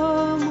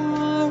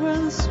murmur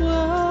and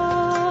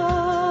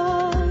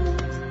swell.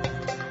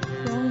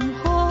 From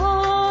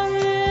high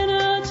in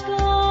a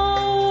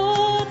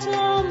tower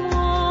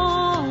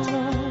tomorrow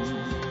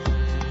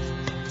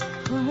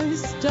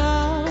cries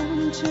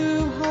down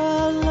to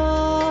her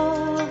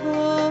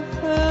lover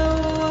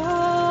farewell.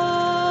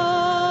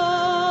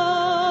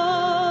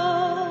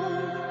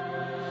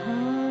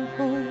 Her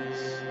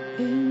voice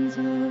in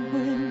the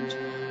wind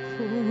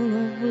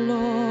full of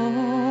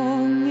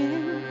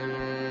longing.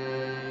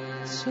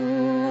 So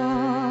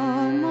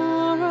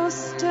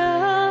amorous,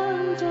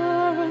 tender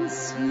and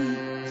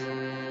sweet,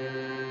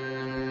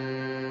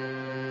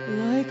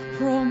 like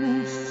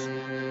promise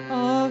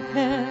of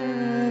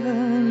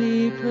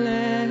heavenly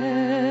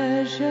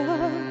pleasures.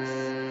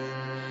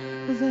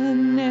 The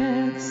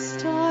next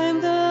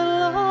time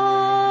the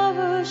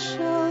lovers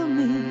shall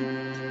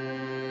meet,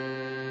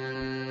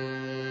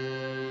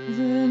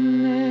 the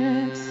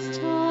next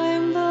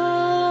time the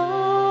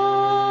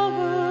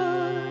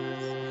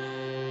lovers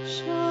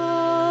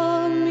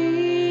shall meet.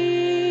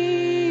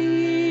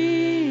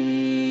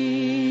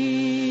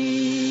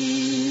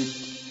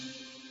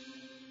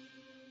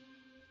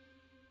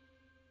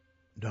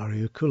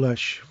 Daria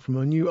Kulesh from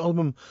her new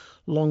album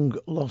Long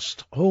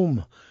Lost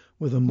Home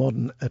with a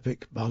modern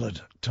epic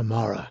ballad,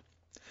 Tamara.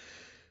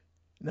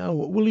 Now,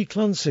 Willie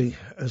Clancy,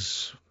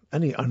 as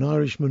an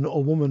Irishman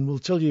or woman will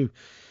tell you,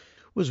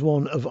 was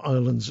one of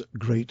Ireland's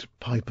great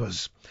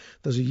pipers.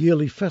 There's a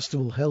yearly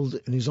festival held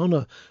in his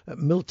honour at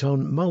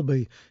Milltown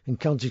Malbay in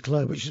County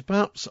Clare, which is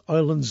perhaps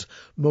Ireland's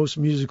most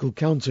musical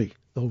county,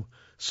 though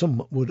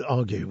some would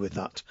argue with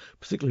that,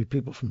 particularly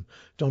people from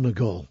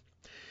Donegal.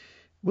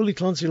 Willie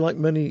Clancy, like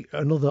many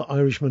another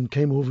Irishman,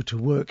 came over to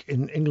work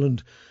in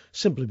England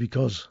simply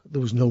because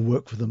there was no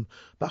work for them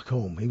back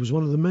home. He was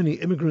one of the many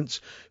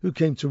immigrants who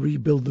came to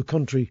rebuild the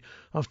country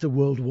after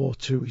World War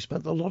II. He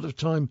spent a lot of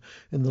time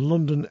in the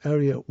London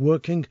area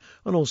working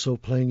and also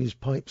playing his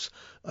pipes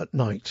at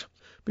night,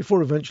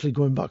 before eventually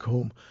going back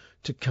home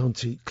to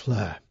County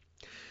Clare.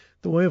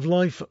 The way of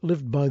life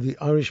lived by the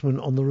Irishmen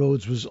on the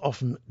roads was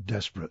often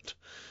desperate.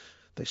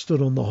 They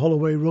stood on the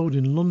Holloway Road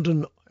in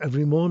London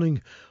every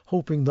morning,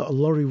 hoping that a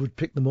lorry would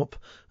pick them up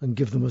and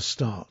give them a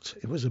start.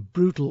 It was a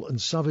brutal and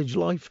savage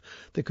life.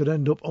 They could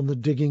end up on the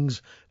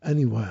diggings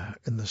anywhere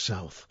in the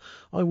south.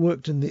 I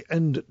worked in the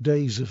end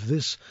days of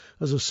this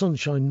as a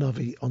sunshine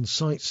navvy on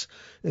sites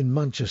in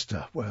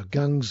Manchester, where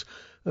gangs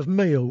of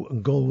Mayo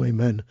and Galway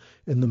men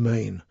in the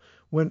main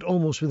went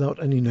almost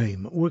without any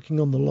name, working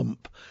on the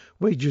lump,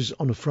 wages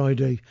on a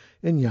Friday,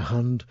 in your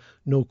hand,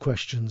 no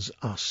questions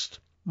asked.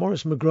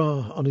 Maurice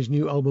McGrath, on his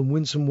new album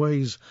Winsome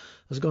Ways,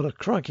 has got a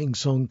cracking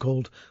song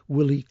called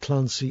Willie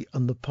Clancy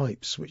and the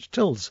Pipes, which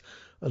tells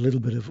a little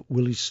bit of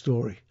Willie's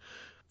story.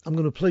 I'm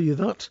going to play you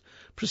that,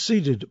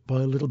 preceded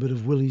by a little bit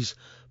of Willie's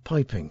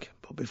piping.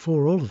 But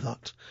before all of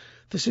that,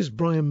 this is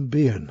Brian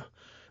Behan,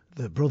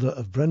 the brother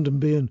of Brendan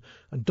Behan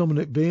and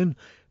Dominic Behan,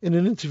 in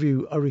an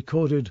interview I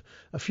recorded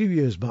a few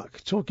years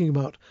back, talking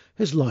about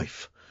his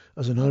life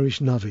as an Irish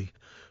navvy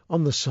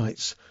on the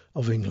sites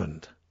of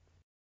England.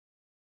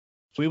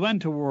 We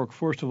went to work,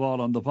 first of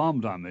all, on the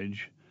bomb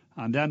damage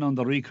and then on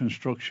the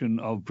reconstruction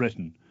of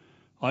Britain.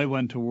 I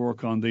went to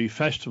work on the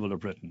Festival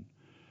of Britain,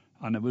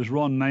 and it was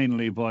run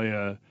mainly by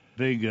a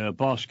big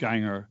boss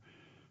ganger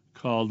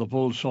called the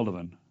Bull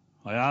Sullivan.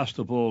 I asked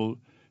the Bull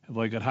if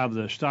I could have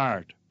the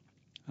start,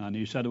 and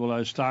he said, well,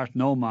 I'll start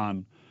no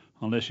man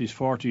unless he's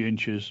 40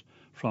 inches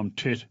from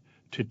tit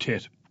to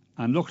tit.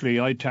 And luckily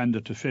I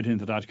tended to fit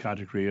into that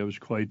category. I was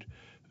quite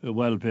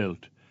well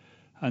built.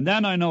 And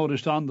then I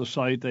noticed on the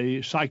site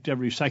they sacked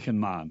every second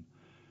man.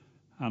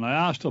 And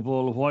I asked the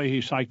Bull why he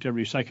sacked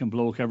every second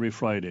bloke every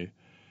Friday.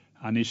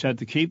 And he said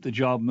to keep the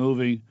job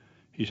moving,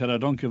 he said, I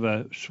don't give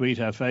a sweet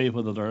FA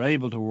whether they're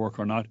able to work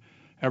or not.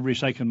 Every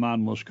second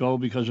man must go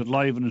because it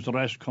livens the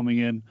rest coming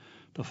in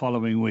the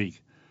following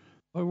week.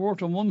 I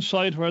worked on one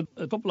site where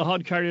a couple of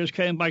hod carriers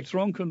came back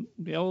drunk, and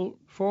the old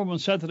foreman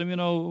said to them, you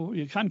know,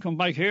 you can't come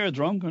back here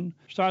drunk, and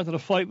started a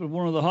fight with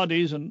one of the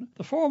hoddies, and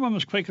the foreman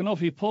was quick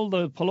enough. He pulled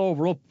the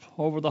pullover up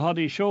over the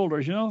hoddie's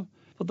shoulders, you know,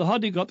 but the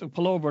hoddie got the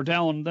pullover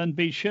down, then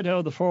beat shit out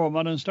of the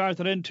foreman and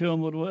started into him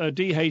with a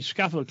DH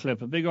scaffold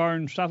clip, a big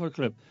iron scaffold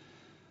clip.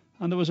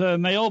 And there was a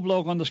Mayo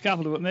bloke on the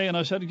scaffold with me, and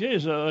I said,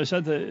 geez,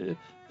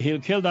 he'll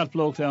kill that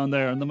bloke down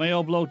there. And the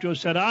Mayo bloke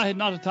just said,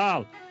 not at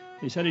all.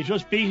 He said he's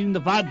just beating the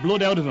bad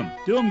blood out of him.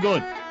 Do him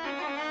good.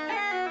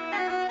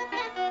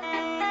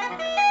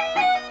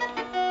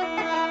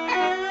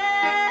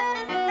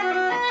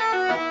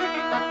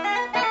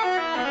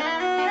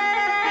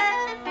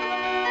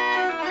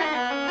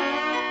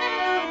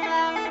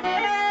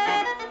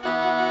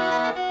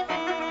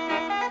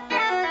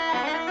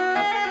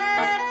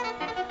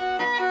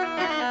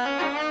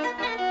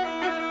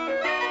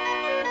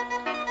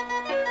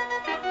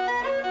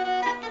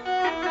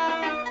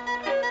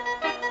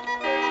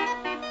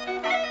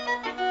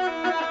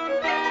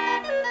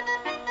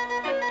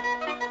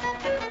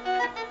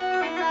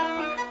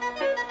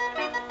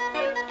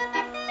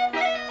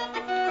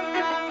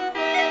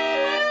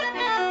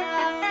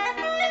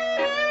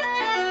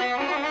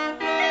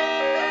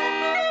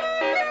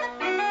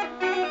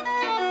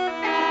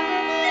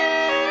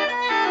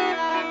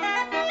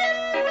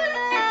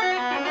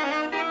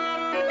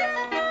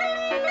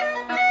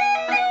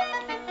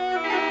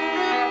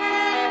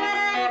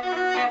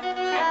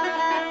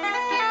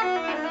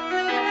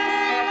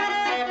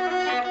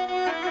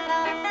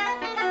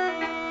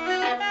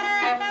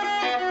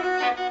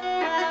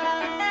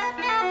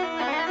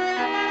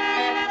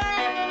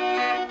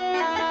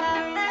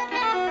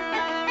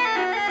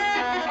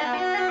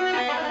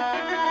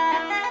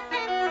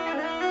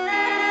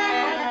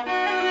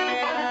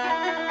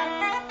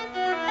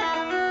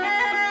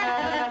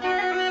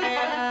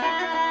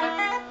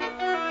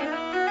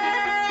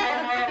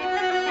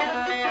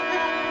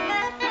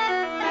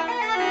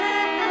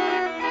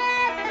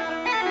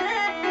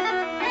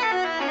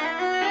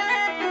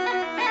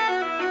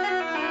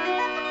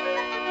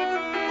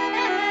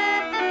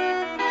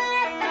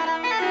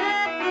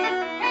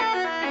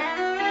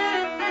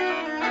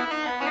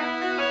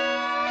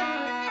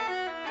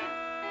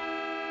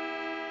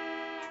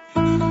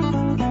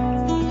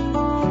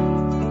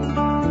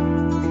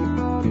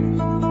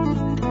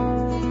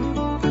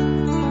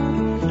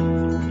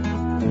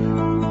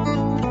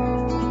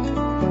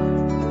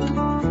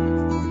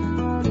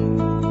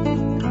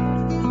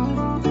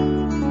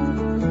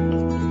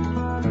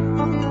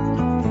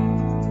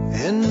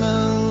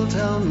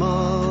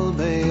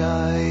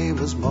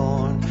 was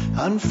born,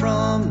 and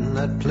from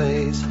that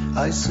place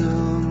I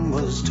soon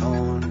was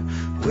torn.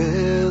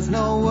 With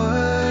no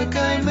work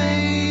I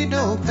made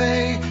no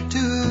pay,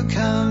 to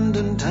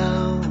Camden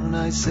Town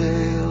I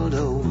sailed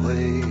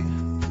away.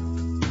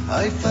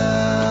 I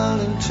fell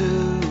into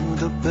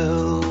the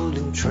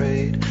building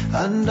trade,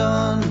 and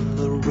on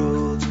the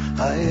roads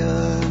I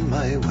earned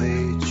my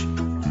wage,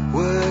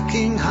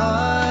 working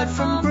hard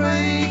from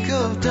break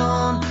of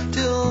dawn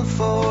till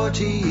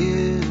 40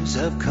 years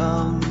have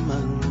come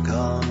and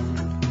gone.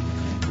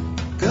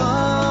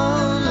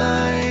 Gone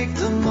like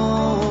the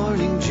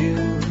morning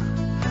dew,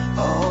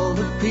 all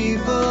the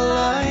people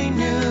I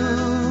knew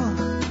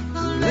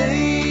who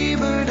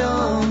labored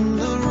on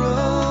the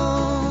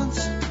roads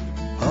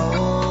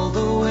all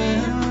the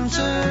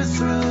winter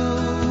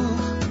through.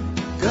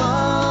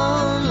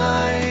 Gone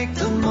like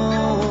the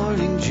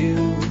morning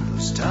dew,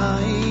 those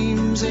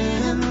times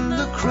in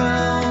the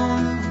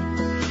Crown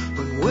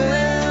when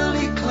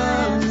Willie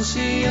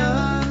Clancy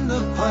and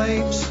the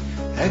pipes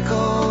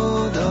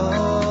echoed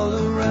all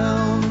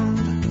around.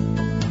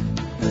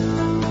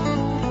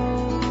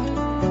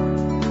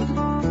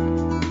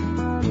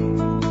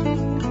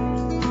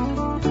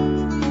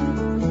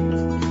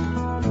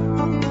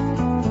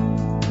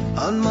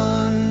 On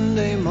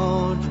Monday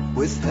morn,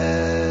 with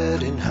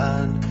head in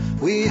hand,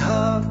 we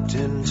hopped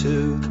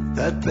into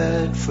that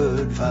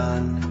Bedford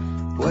van.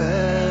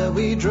 Where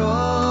we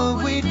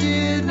drove we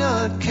did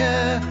not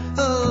care,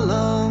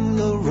 along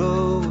the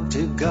road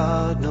to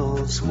God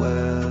knows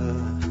where.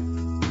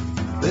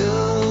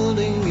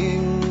 Building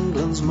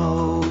England's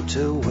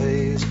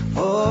motorways,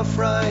 for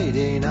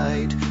Friday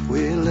night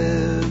we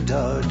lived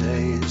our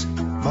days.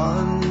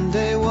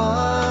 Monday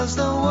was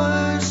the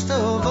worst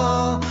of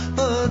all,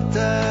 but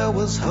there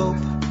was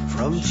hope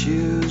from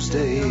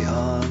Tuesday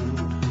on.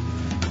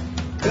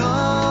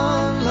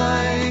 Gone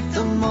like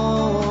the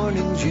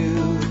morning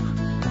dew,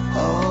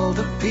 all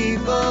the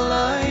people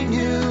I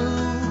knew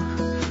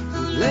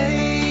who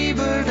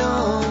labored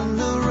on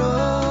the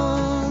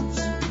roads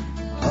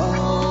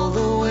all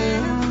the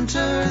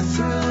winter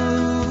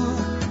through.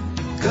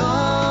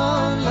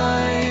 Gone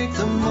like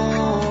the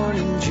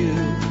morning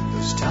dew,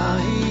 those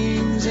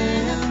times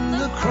in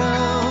the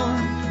Crown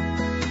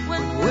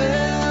when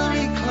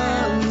Willie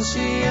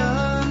Clancy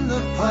and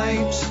the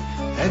pipes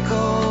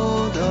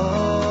echoed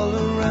all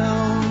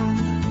around.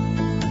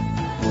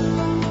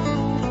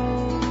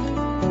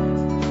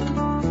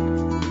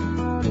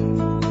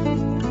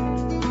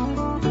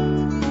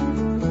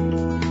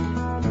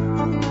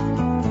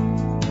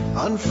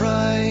 On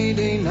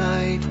Friday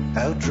night,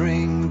 out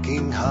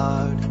drinking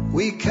hard,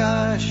 we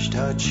cashed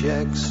our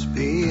checks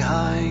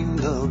behind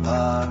the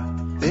bar.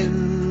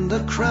 In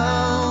the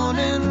Crown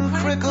in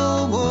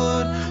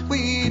Cricklewood,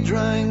 we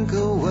drank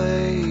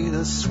away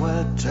the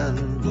sweat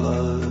and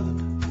blood.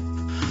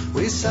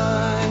 We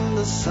sang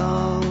the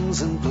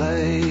songs and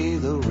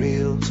played the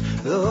reels,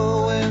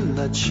 the wind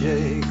that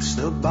shakes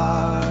the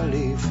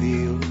barley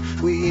field.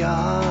 We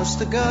asked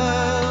the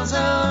girls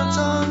out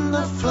on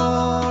the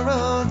floor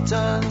of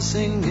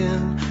dancing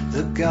in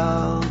the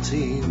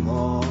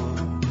Galtymore.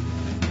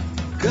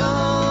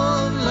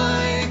 Gone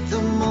like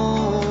the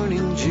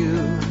morning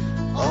dew,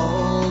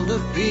 all the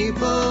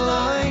people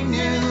I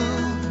knew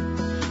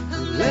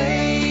who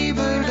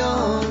labored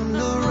on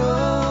the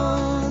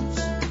roads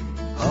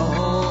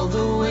all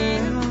the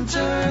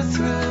winter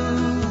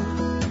through.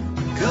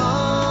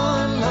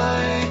 Gone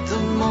like the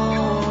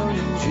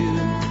morning dew,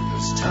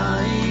 those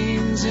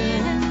times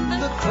in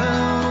the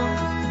Crown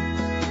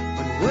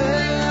when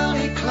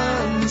Willie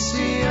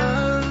Clancy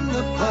and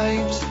the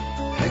pipes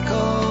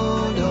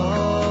echoed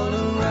all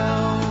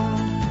around.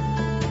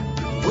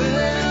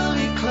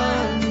 Willie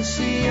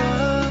Clancy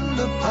and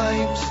the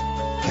pipes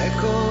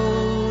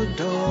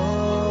echoed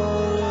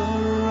all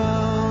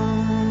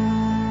around.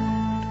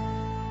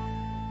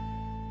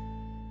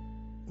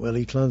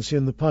 Willie Clancy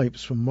and the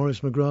Pipes from Maurice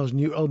McGrath's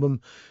new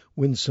album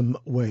Winsome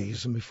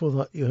Ways, and before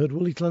that you heard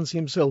Willie Clancy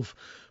himself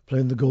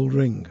playing the Gold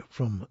Ring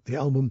from the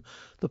album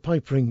The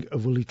Pipe Ring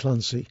of Willie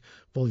Clancy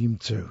Volume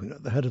 2. And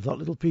at the head of that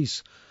little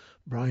piece,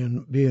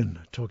 Brian Bean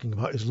talking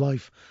about his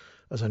life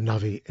as a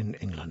navvy in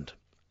England.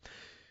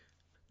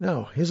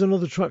 Now, here's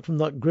another track from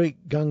that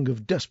great gang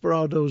of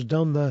desperados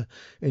down there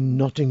in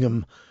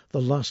Nottingham,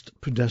 The Last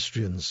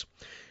Pedestrians.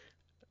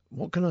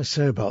 What can I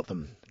say about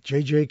them?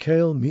 J.J.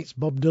 Cale meets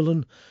Bob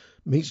Dylan,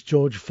 meets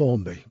George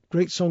Formby.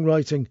 Great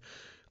songwriting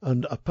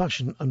and a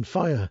passion and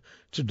fire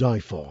to die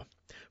for.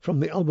 From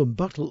the album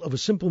Battle of a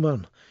Simple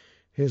Man,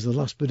 here's The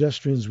Last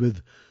Pedestrians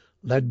with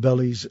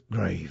Leadbelly's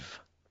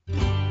Grave.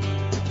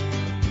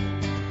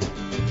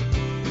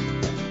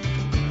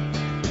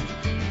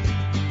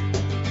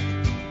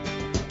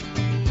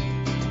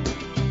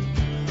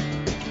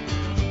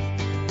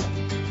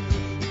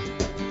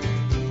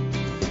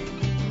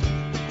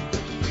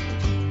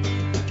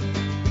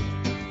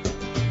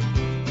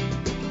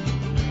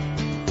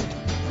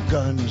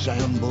 Guns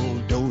and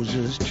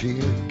bulldozers,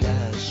 tear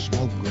gas,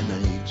 smoke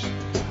grenades,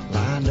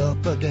 lined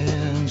up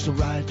against the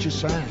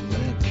righteous and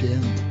their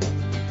kin.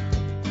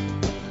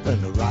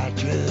 And the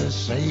righteous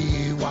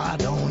say, why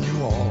don't you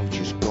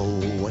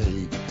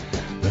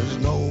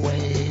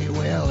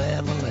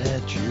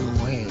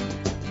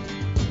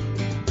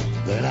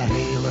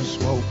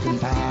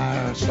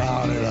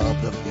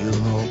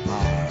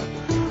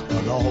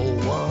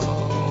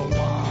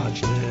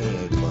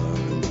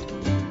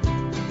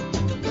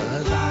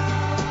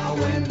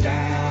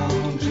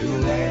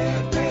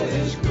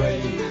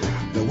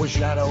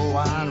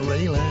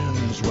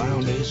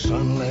a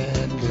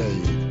sunlit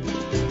glade.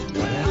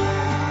 When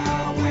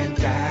I went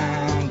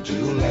down to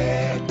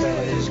Lead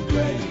Belly's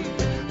grave,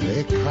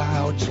 the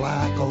clouds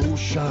like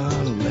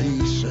ocean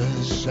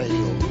laces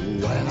sail.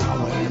 When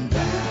I went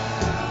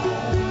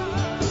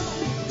down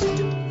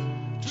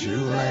to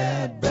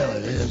Lead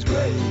Belly's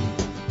grave,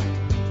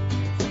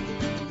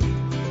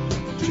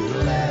 to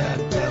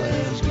Lead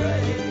Belly's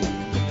grave,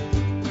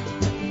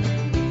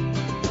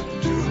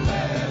 to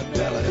Lead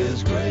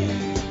Belly's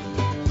grave,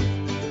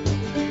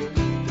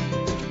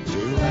 to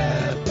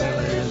Lead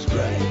Belly's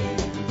grave.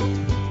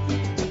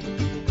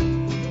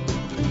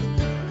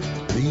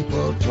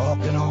 People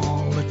talking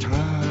all the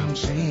time,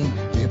 saying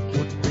it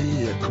would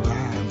be a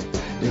crime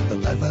if the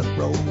leather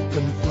broke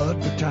and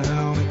flood the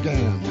town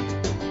again.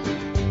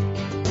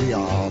 The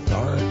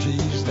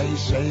authorities, they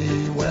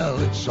say, well,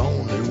 it's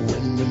only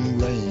wind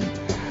and rain,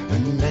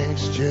 and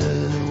next year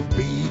it'll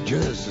be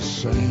just the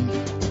same.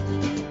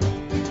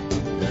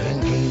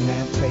 Then came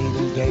that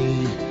fatal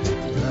day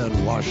that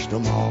washed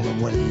them all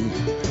away,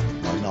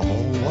 and the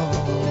whole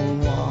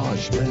world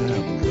washed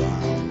them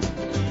drowned.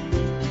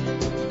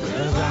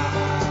 'Cause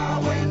I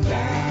went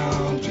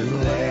down to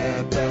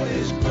Lead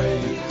Belly's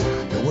grave.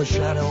 There were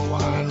shadow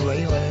wine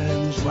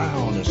railings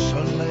round a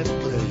sunlit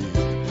glade.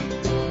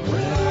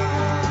 When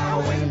I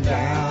went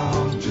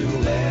down to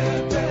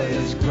Lead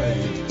Belly's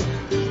grave,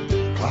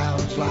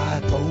 clouds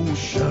like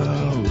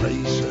ocean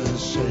racers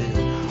sail.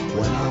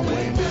 When I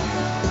went down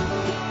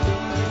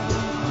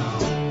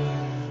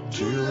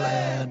to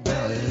Lead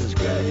Belly's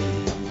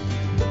grave,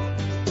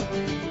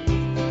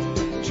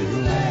 to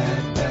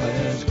Lead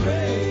Belly's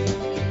grave,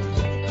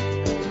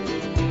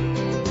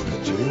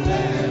 to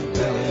Lead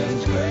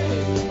Belly's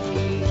grave,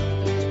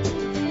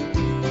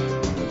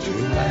 to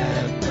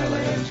Lead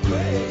Belly's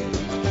grave.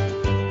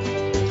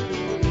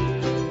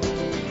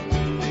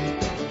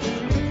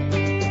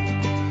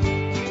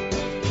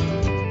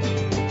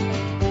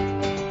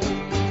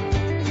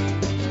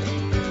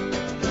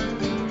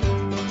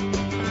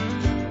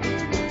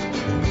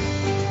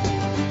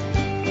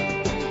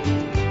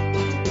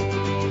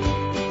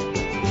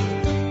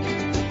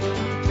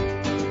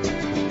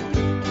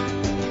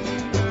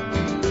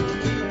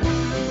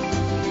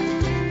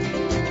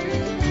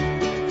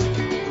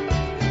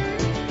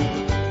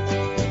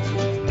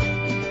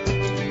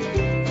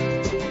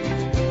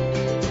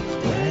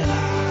 When I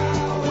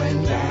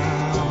went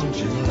down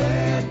to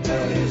Lead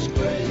Belly's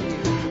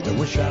grave, there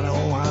were shadow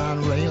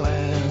wine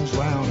railings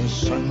round a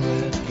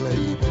sunlit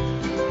glade.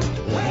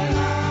 When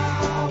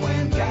I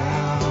went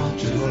down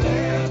to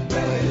Lead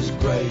Belly's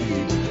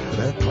grave,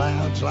 the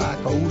clouds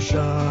like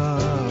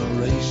ocean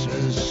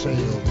racers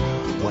sailed.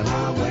 When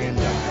I went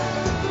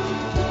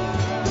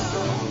down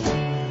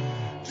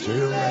to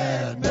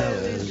Lead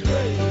Belly's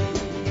grave,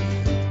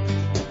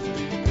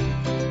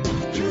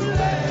 to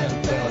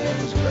Lead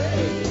Belly's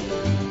grave,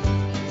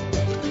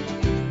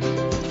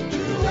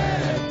 to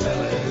Lead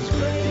Belly's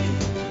grave,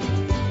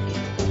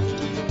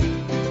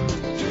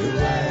 to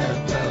Lead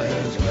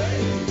Belly's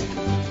grave.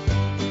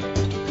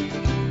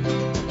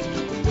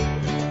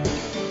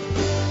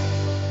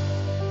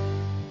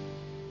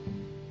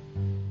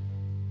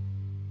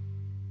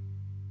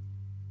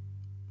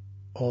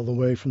 All the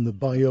way from the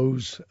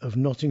bayous of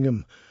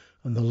Nottingham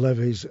and the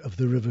levees of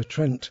the River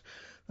Trent.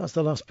 That's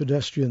The Last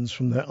Pedestrians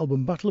from their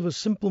album Battle of a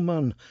Simple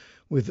Man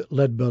with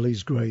Lead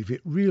Belly's Grave.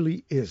 It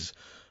really is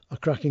a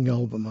cracking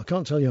album. I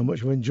can't tell you how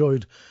much I've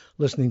enjoyed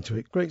listening to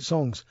it. Great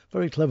songs,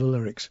 very clever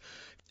lyrics.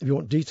 If you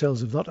want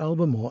details of that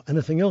album or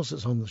anything else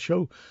that's on the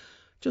show,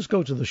 just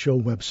go to the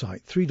show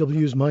website,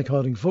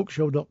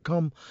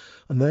 3wsmikehardingfolkshow.com,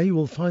 and there you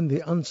will find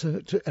the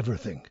answer to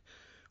everything,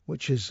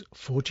 which is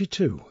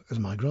 42, as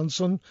my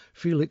grandson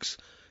Felix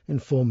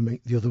informed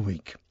me the other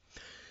week.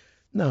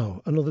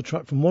 Now, another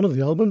track from one of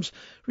the albums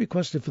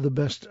requested for the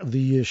Best of the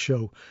Year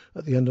show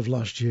at the end of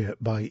last year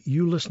by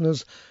you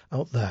listeners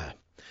out there.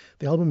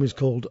 The album is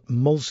called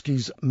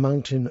Molsky's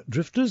Mountain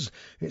Drifters.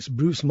 It's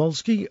Bruce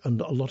Molsky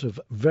and a lot of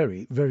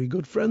very, very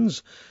good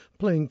friends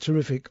playing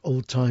terrific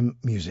old-time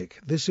music.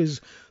 This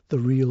is The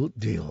Real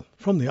Deal.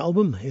 From the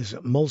album is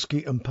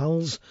Molsky and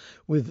Pals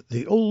with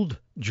The Old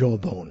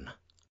Jawbone.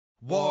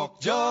 Walk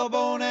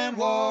Jawbone and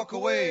walk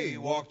away,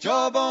 walk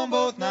Jawbone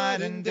both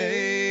night and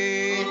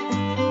day.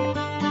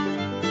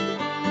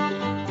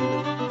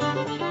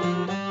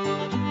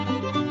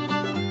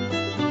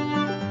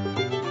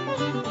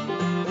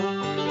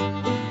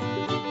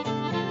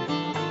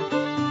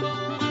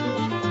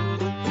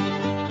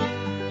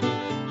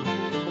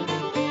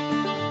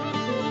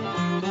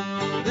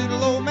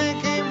 Little old man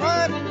came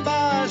riding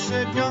by,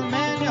 said, young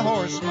man, your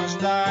horse must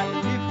die.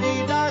 If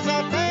he dies,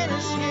 I'll tan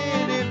his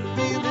skin. If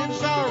he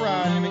lives, I'll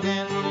ride him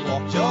again.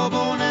 Walk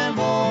Jawbone and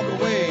walk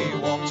away,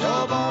 walk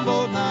Jawbone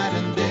both night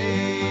and day.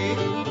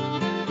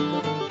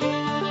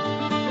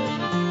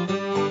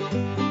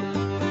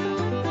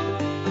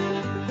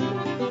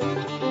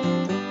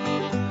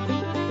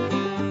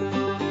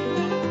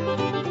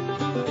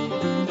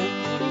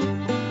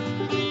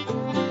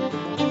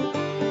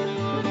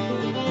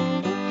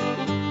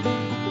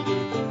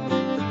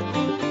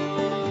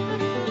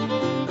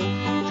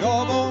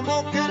 Jawbone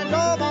walking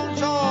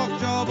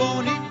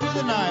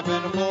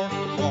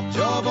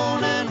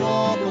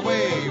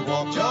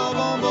walk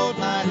jawbone both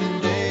night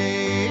and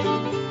day.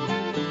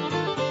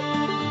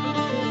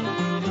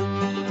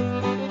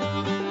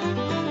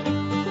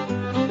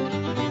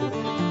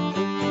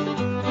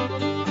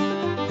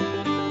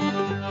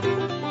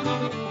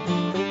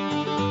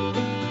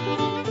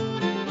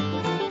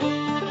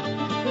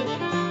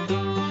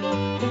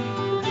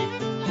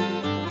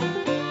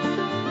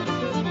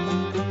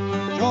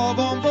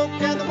 Jawbone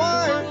broke and the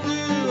wire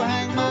flew,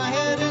 hang my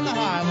head in the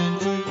Highland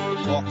too.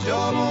 Walk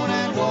jawbone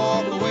and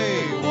walk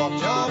away, walk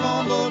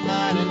jawbone both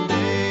night and day.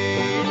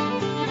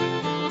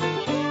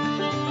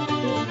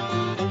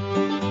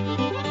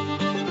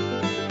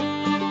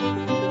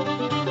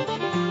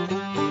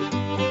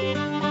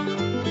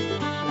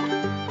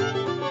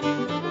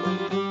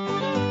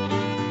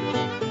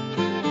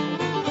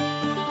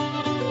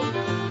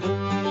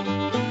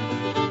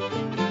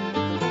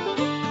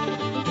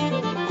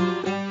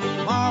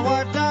 My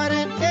wife died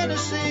in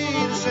Tennessee,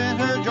 they sent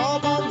her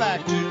jawbone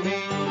back to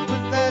me.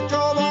 Put that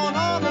jawbone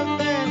on the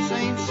fence,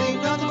 ain't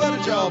seen nothing but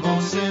a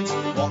jawbone since.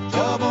 Walk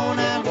jawbone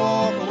and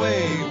walk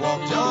away,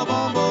 walk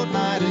jawbone both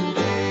night and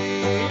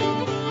day.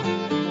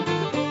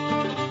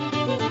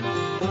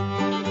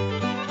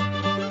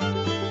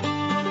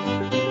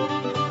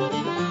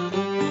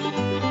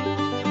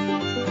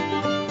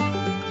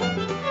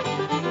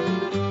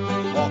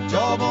 Walk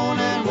jawbone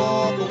and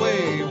walk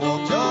away,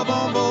 walk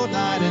jawbone both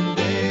night and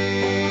day.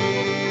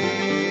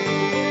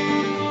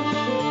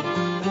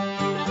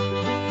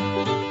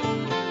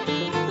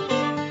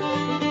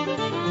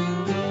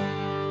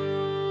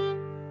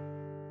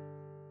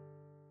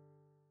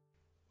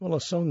 Well, a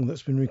song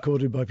that's been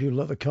recorded by people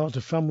like the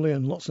Carter Family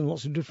and lots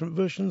of different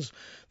versions.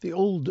 The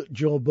Old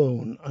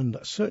Jawbone, and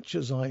search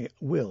as I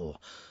will,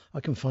 I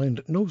can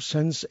find no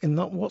sense in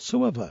that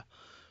whatsoever.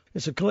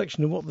 It's a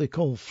collection of what they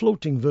call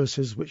floating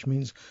verses, which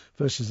means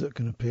verses that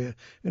can appear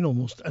in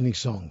almost any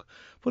song.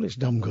 But it's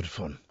damn good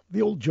fun.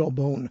 The Old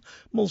Jawbone,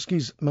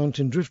 Molsky's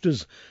Mountain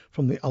Drifters,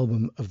 from the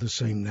album of the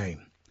same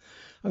name.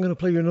 I'm going to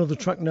play you another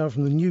track now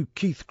from the new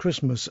Keith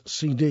Christmas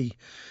CD.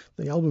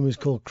 The album is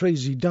called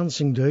Crazy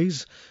Dancing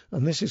Days,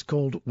 and this is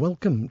called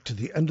Welcome to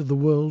the End of the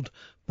World,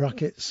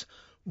 brackets,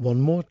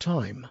 one more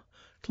time,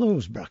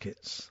 close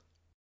brackets.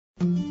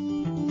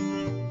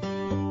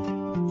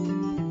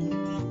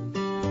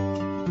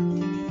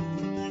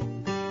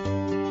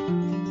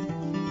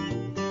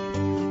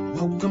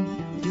 Welcome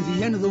to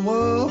the end of the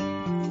world,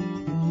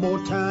 one more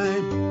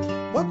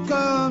time.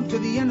 Welcome to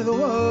the end of the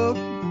world,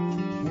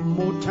 one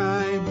more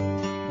time.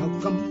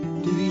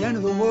 Welcome to the end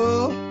of the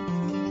world,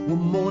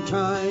 one more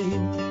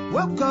time.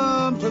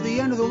 Welcome to the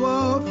end of the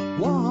world,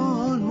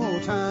 one more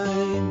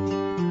time.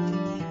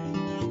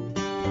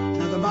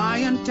 Now the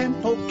Mayan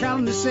tempo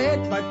calendar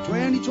said by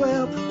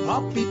 2012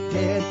 I'll be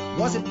dead.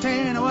 Was it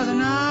 10 or was it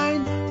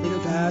 9? Been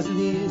 1,000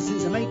 years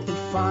since I made the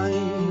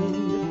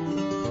find.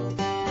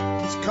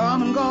 It's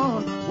come and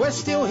gone, we're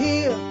still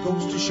here.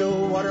 Goes to show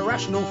what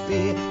irrational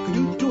fear can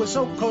do to a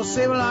so-called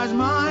civilized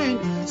mind.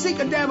 Seek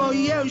a devil,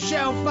 you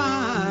shall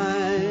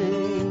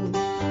find.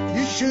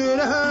 You should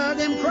have heard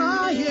them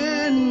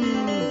crying.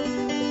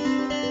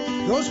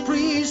 Those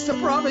priests are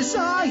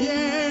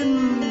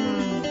prophesying.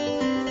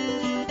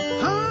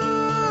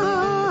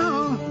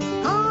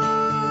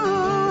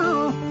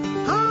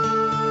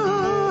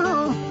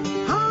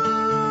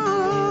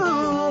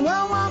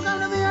 Well, welcome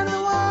to the end of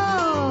the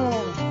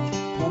world.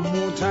 One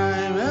more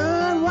time,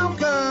 and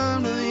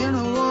welcome to the end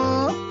of the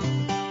world.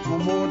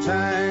 One more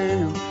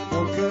time,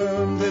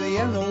 welcome to the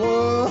end of the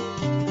world.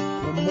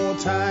 One more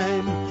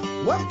time,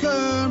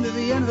 welcome to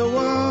the end of the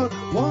world.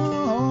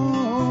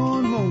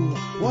 One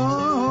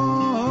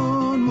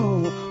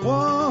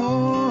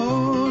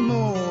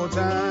more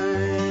time.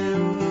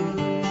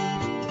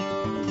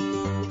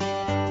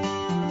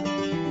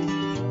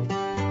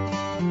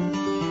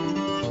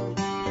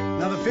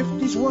 Now the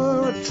 50s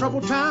were a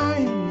troubled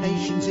time.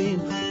 Nations in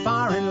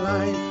firing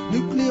line.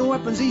 Nuclear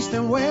weapons east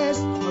and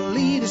west. A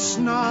leader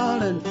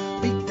snarled and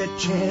beat their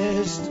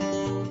chest.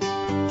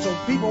 So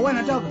people went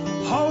and dug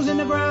holes in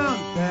the ground.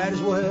 That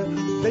is where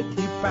they'd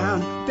be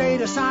found.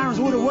 Data sirens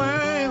would have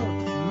wailed.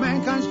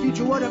 Mankind's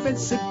future would have been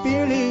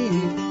severely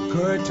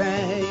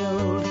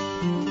curtailed.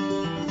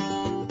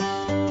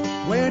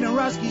 When the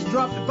Ruskies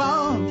dropped the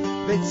bomb,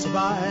 they'd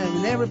survive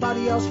and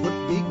everybody else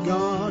would be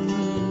gone.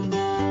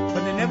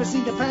 But they never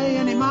seemed to pay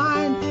any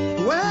mind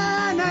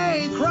when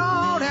they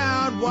crawled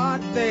out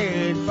what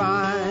they'd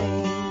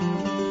find.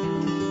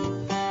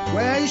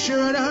 Well, you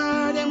should have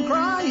heard them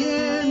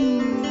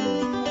crying.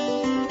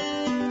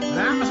 The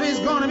atmosphere's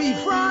gonna be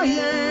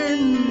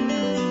frying.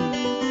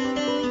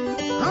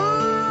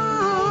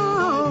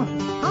 Oh,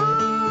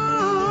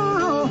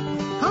 oh,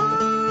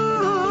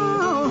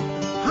 oh,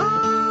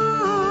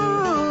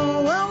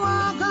 oh. Well,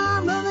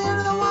 welcome to the end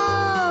of the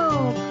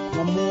world.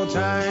 One more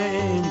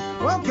time.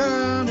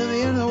 Welcome to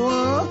the end of the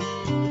world.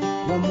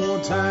 One more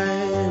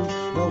time.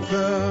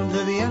 Welcome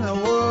to the end of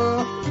the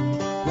world.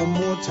 One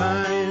more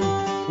time.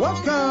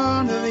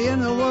 Welcome to the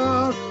end of the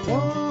world.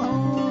 One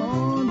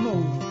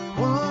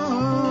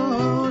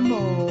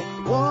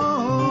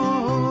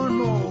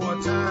more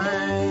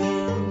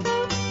time.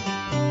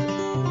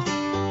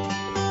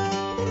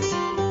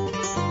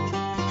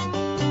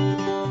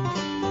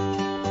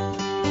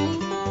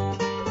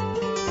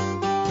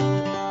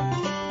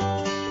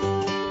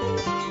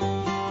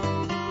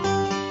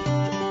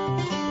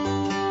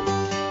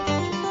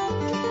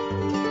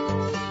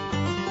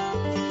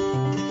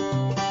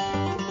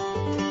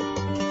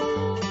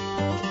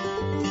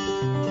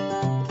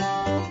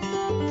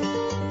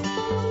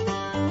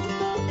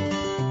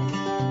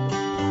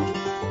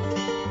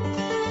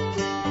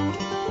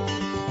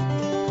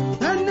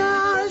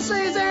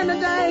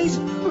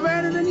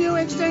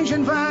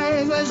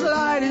 is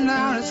sliding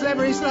down a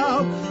slippery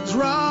slope. It's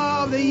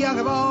robbed the young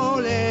of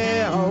all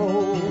their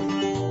hope.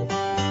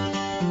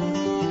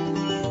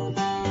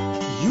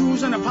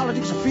 Using the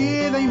politics of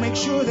fear, they make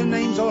sure their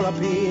names all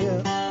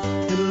appear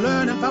in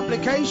learning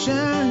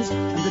publications,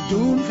 and the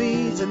doom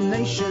feeds the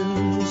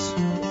nations.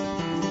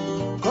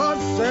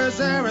 Cause there's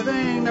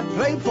everything to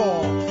play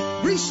for,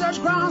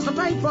 research grounds to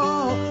pay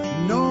for.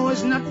 No,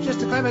 it's not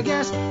just a clever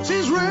guess,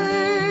 it's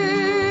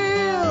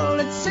real,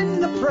 it's in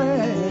the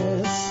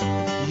press.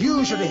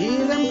 You should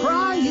hear them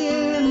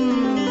crying.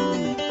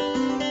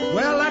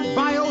 Well, that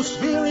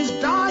biosphere is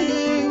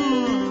dying.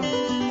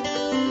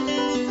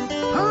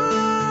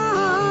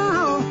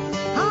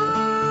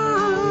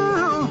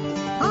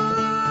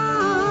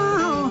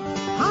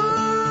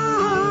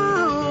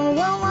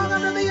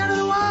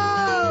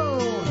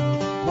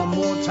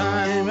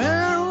 Time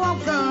and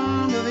welcome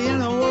to the end of the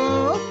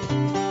world.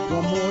 One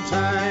more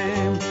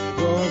time,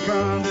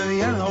 welcome to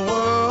the end of the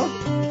world.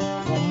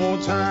 One more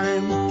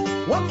time,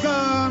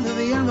 welcome to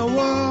the end of the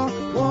world.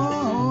 One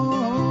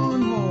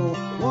more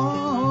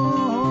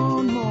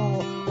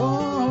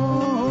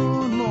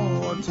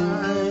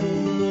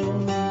time.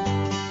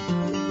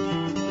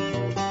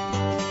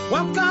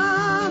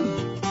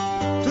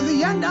 Welcome to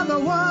the end of the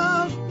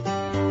world.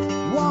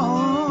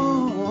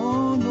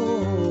 One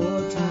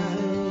more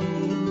time.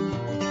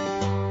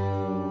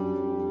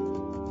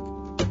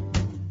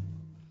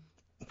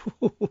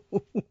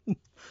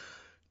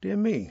 Dear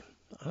me,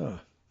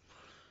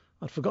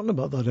 I'd forgotten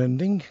about that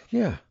ending.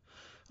 Yeah,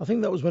 I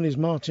think that was when his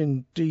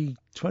Martin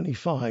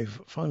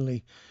D25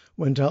 finally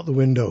went out the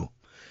window.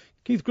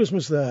 Keith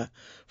Christmas there,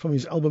 from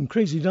his album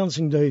Crazy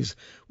Dancing Days,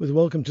 with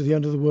Welcome to the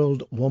End of the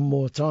World one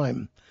more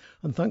time.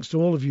 And thanks to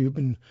all of you who've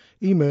been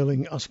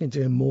emailing, asking to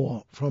hear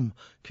more from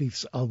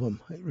Keith's album.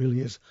 It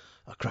really is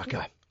a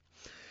cracker.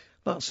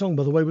 That song,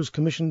 by the way, was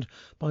commissioned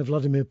by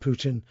Vladimir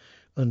Putin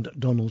and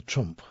Donald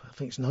Trump. I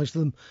think it's nice of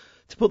them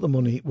to put the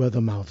money where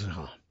their mouths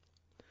are.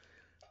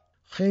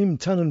 Chaim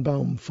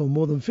Tannenbaum, for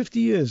more than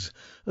 50 years,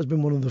 has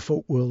been one of the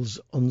folk world's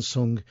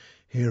unsung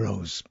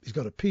heroes. He's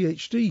got a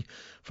PhD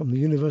from the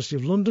University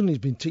of London. He's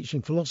been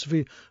teaching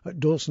philosophy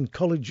at Dawson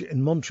College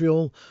in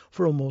Montreal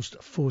for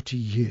almost 40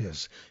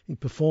 years. He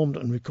performed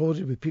and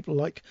recorded with people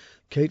like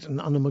Kate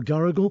and Anna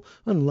McGarrigle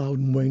and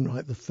Loudon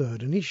Wainwright III,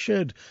 and he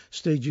shared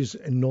stages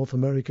in North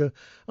America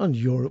and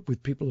Europe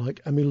with people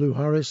like Emmylou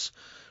Harris,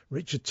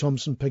 Richard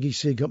Thompson, Peggy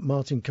Seeger,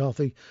 Martin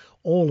Carthy.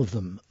 All of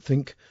them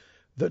think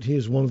that he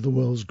is one of the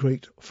world's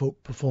great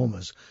folk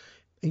performers.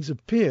 He's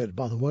appeared,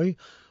 by the way,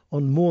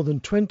 on more than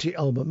 20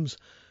 albums,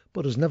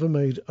 but has never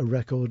made a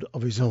record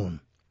of his own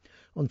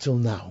until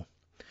now.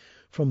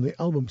 From the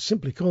album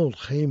simply called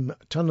Chaim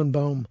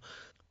Tannenbaum,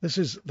 this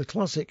is the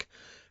classic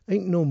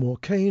Ain't No More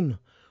Cain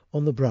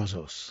on the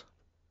Brazos.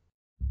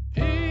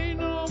 Ain't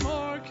no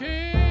more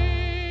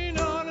Cain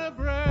on a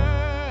Brazos.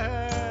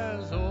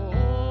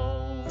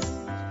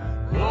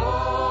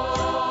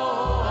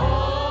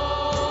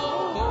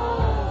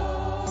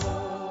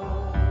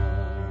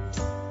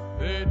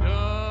 They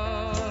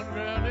done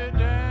ground it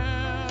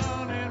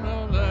down in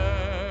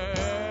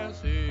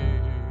molasses.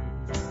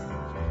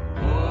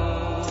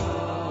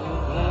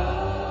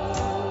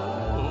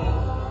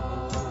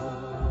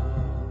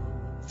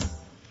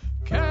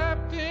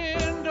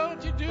 Captain,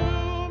 don't you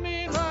do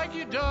me like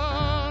you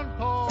done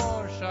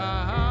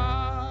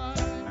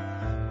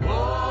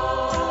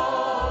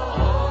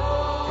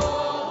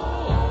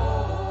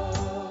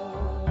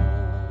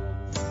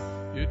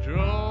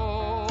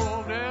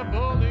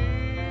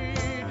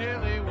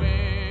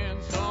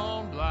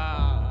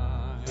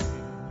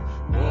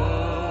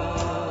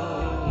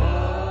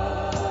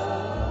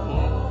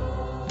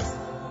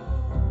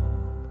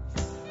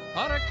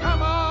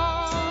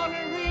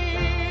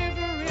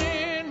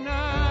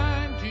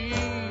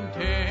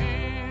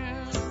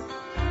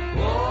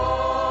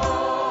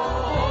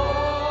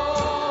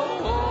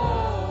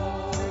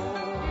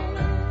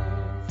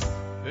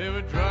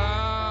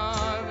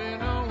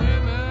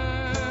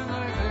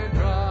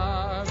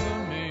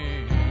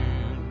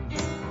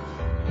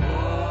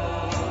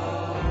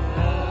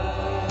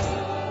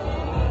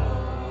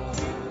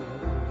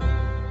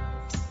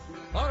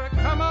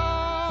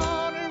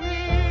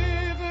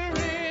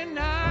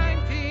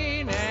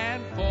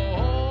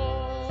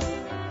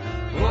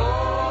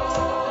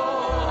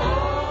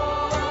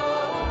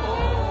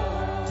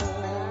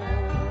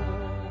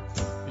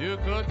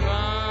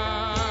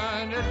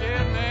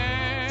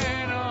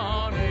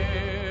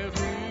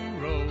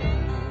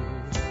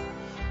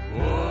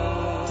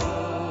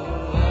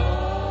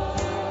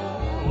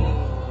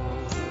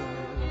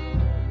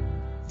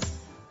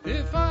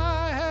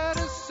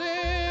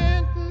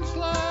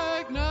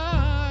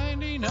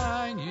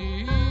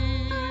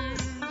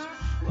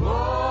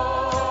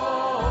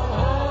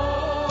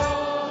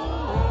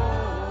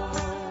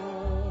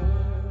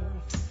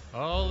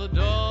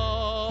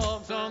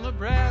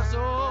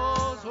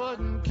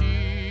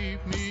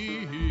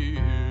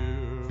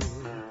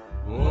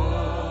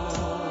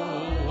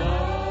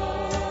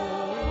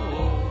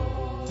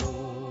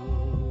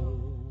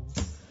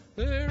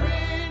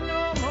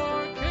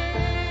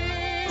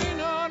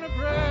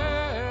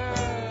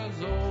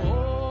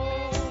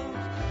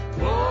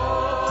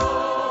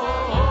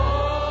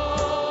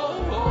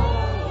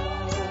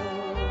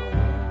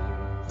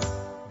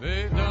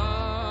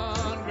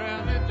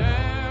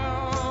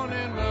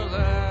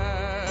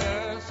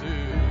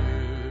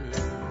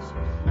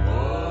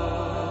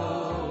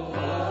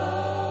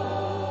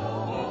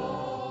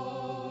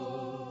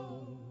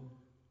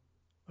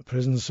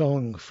prison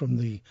song from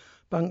the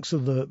banks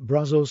of the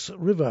Brazos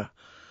River.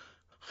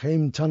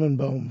 Chaim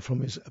Tannenbaum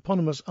from his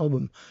eponymous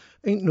album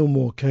Ain't No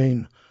More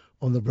Cain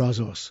on the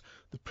Brazos.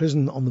 The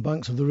prison on the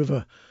banks of the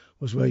river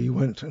was where you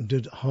went and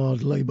did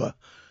hard labour,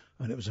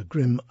 and it was a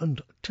grim and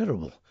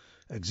terrible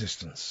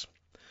existence.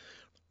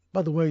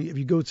 By the way, if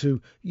you go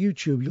to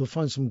YouTube, you'll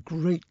find some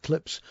great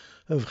clips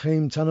of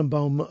Chaim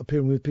Tannenbaum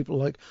appearing with people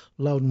like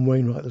Loudon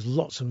Wainwright. There's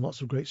lots and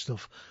lots of great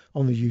stuff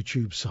on the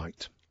YouTube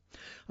site.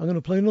 I'm going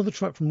to play another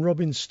track from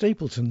Robin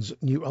Stapleton's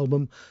new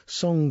album,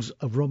 Songs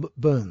of Robert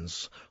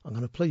Burns. I'm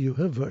going to play you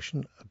her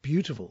version, a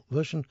beautiful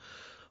version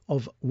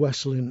of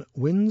Wesleyan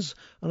Winds,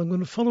 and I'm going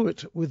to follow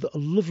it with a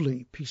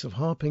lovely piece of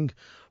harping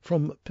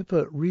from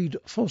Pippa Reed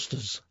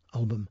Foster's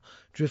album,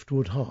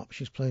 Driftwood Harp.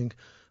 She's playing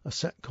a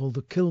set called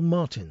the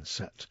Kilmartin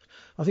set.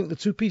 I think the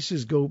two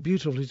pieces go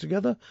beautifully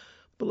together,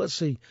 but let's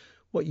see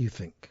what you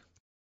think.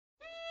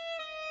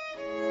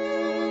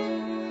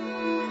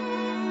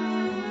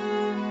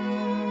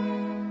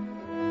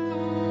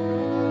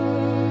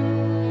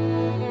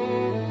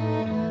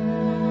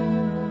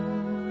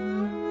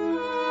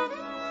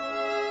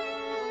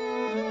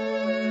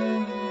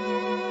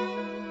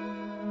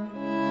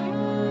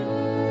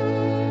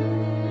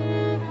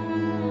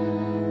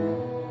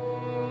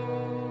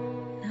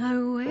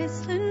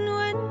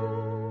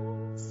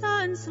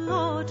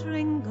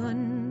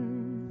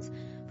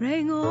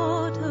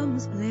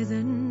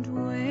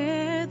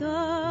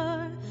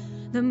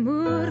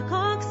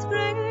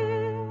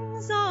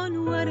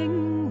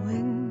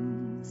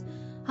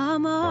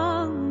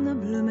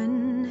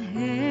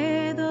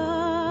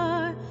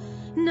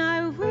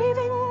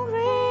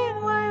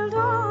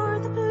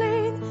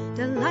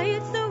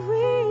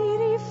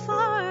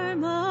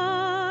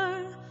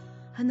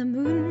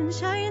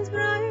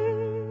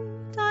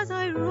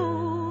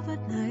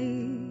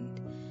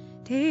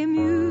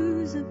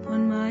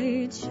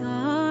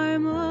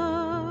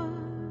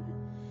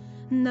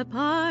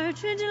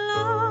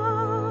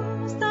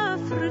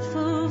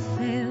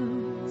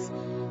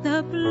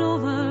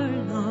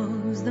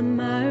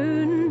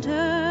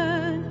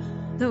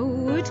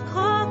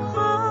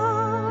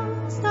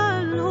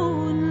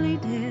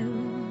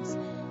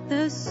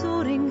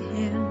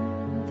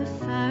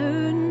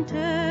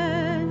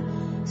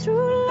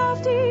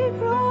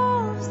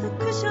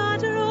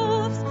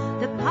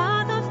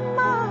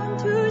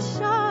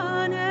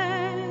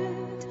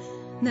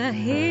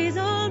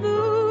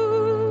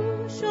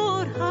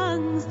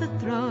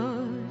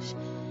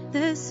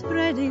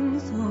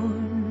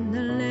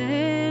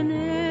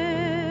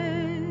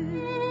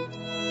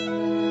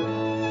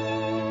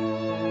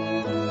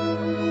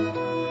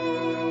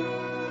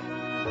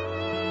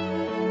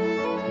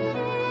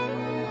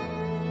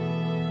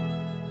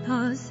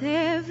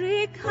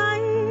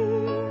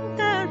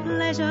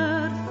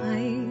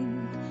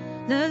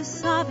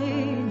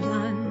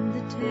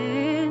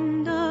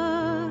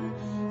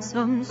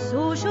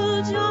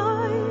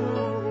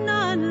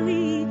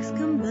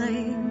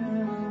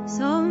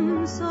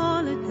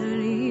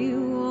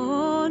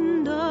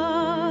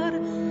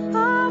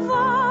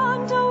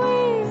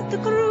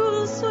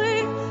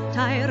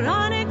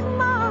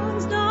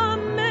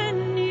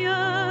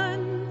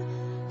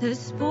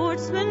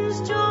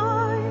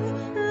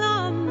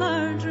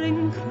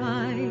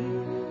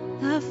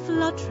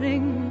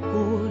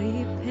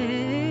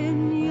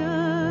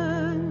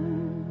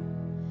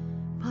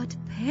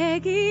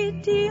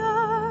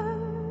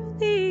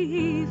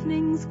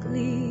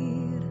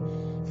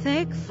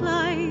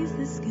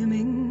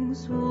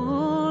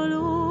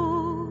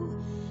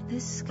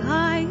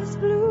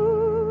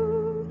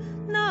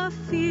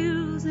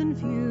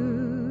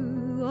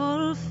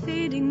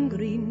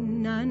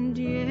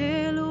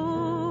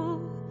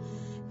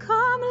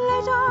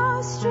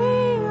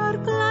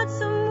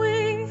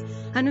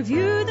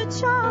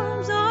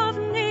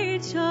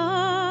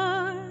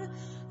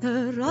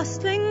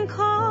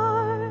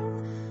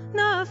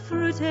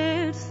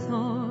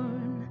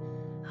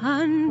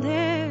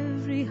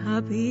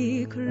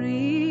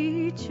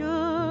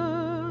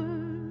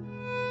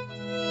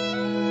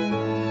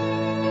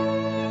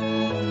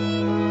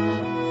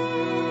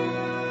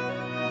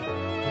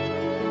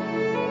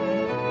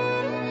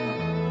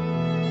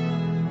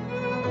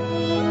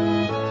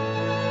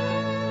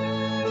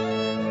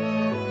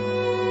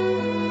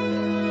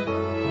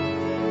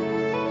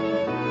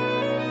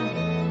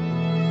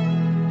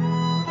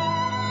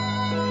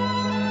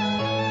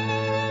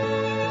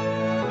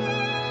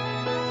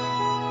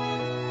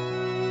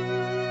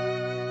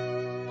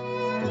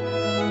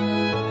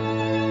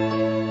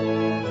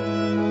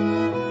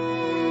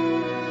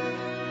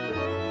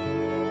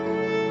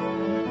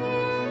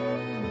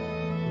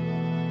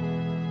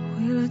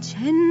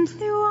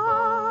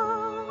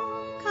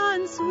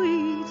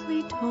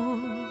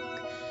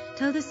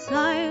 till the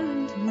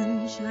silent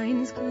moon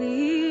shines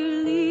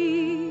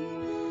clearly.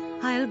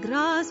 I'll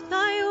grasp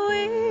thy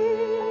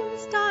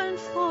waist and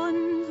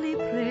fondly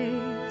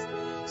praise,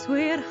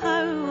 swear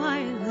how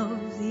I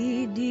love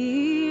thee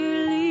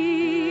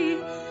dearly.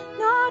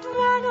 Not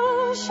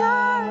vernal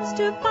showers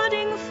to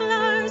budding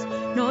flowers,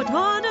 not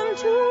autumn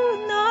to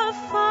the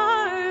fire,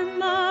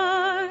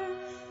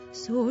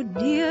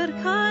 Dir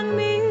kan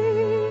mig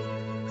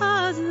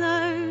as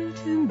thou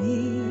to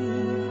me,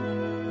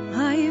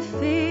 I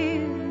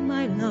fear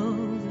my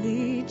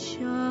lovely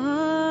charmer.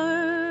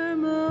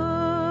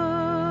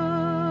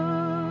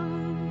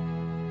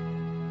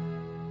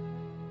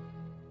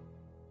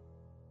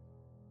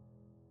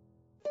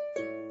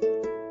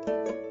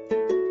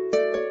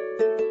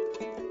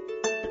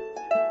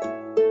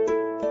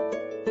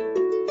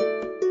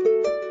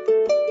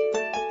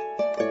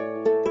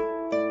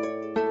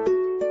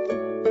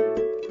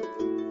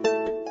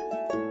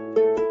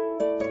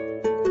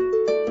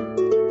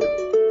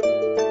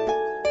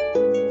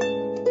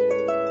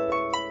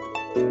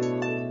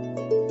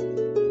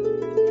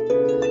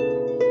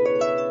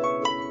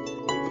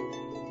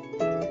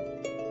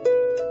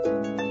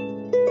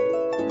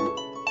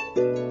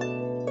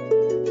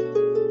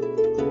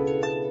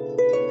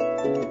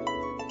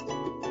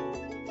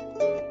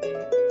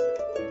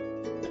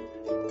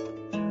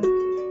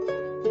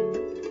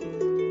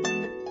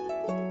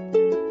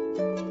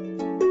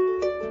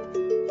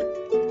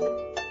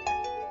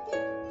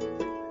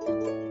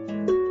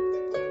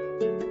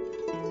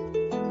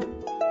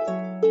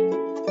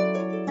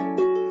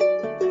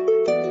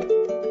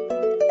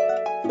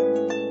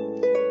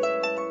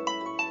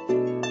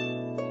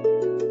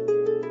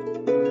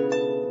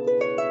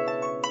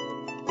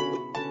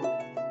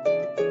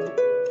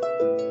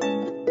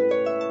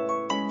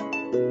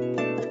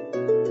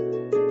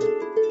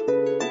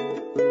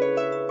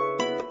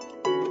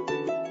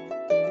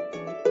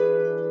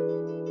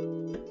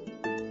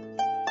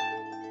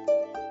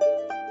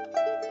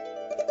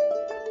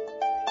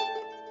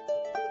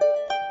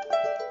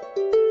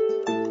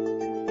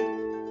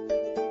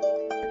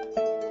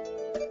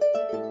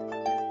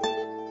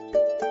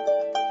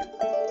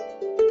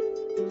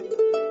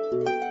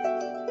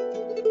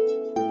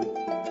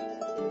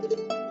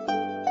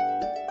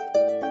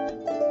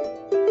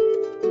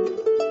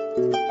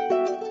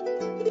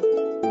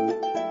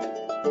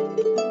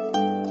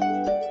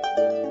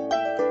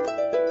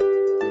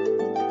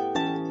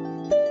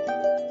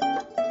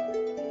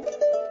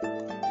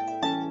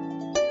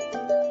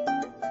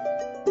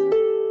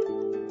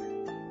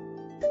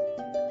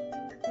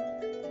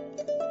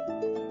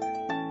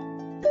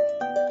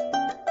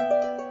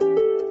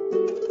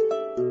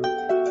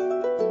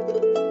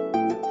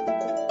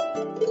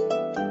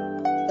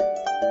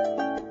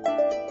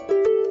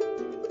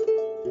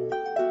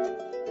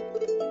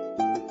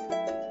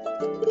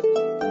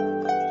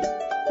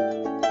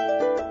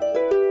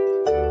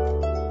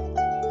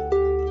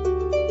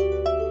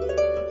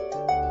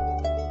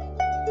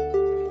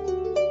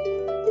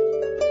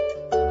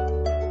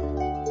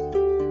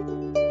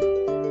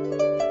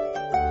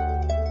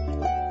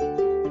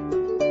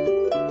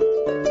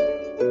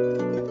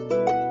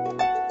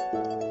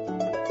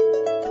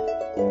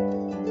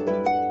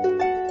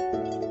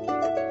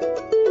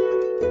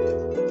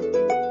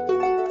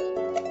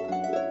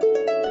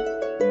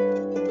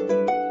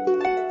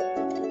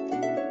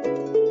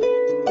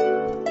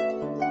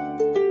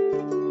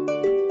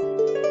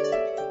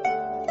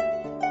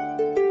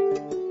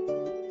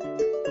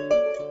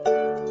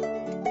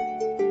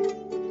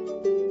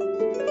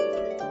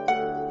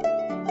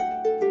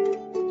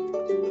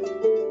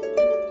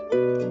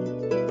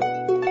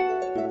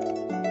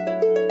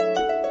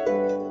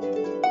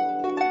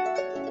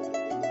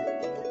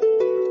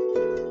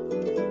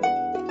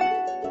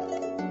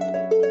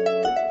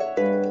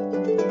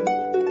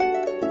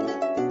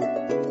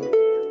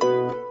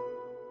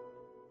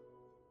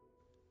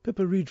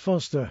 Pippa Reed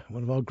Foster,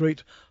 one of our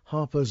great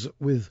harpers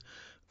with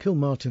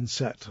Kilmartin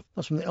set.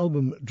 That's from the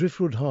album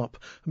Driftwood Harp.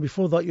 And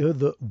before that you heard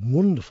the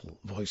wonderful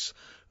voice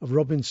of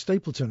Robin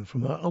Stapleton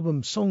from her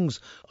album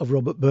Songs of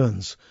Robert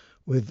Burns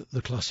with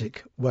the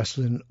classic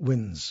Westland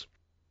Winds.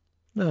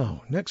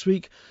 Now, next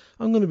week,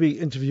 I'm going to be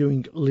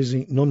interviewing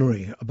Lizzie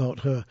Nunnery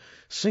about her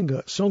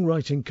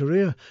singer-songwriting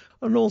career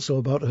and also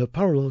about her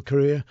parallel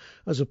career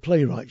as a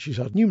playwright. She's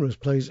had numerous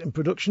plays in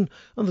production,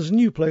 and there's a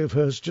new play of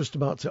hers just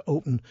about to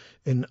open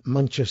in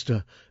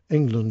Manchester,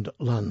 England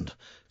land.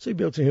 So you'll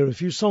be able to hear a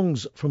few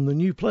songs from the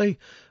new play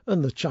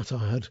and the chat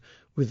I had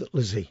with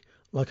Lizzie,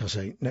 like I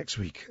say, next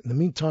week. In the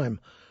meantime,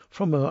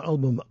 from her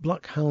album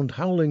Black Hound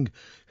Howling,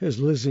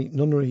 here's Lizzie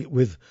Nunnery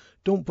with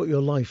Don't Put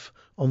Your Life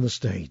on the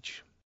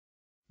Stage.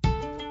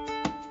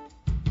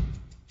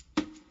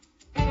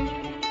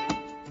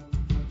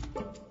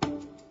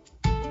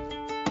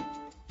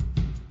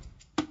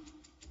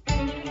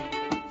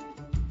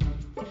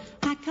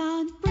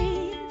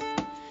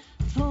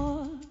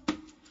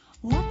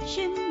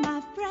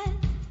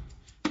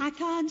 I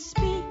can't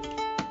speak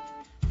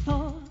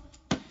for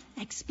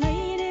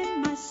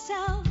explaining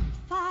myself.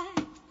 I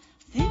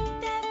think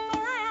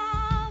therefore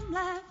I am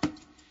left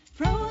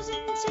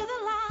frozen to the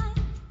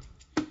land,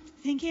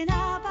 thinking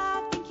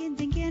about,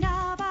 thinking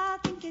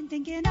about,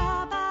 thinking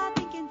about,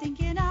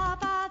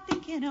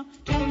 thinking of.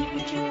 Don't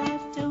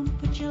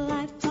put your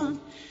life on,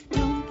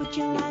 don't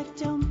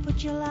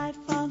put your life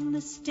on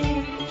the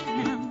stage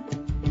now.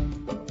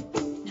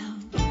 No.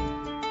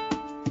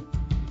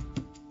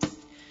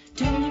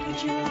 Don't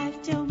put your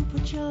life, don't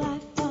put your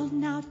life on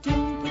now.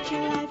 Don't put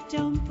your life,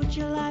 don't put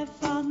your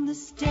life on the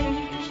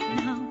stage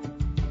now.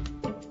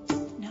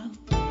 No.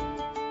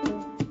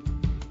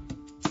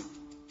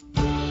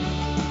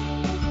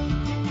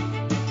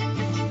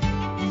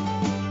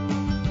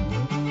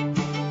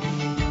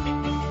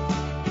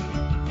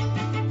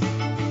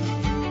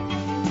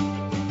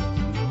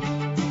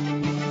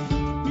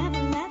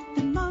 Never let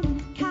the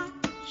moment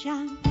catch.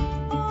 I'm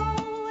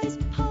always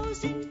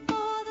posing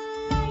for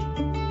the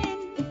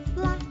lightning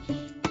flash.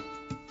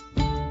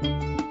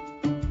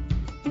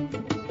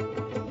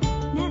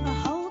 Never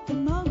hold the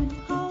moment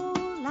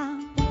whole.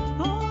 I'm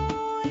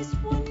always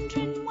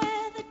wondering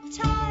where the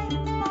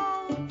time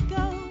all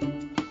goes.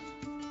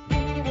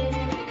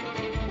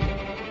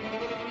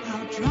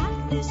 I'll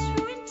drag this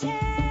ruined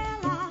tale.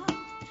 I'll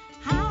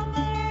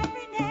hammer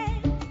every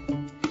nail.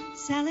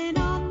 Selling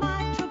on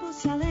my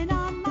troubles, selling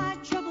on my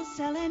troubles,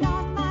 selling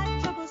on my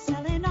troubles,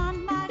 selling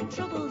on my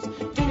troubles.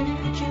 Don't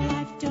put your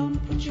life, don't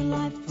put your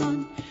life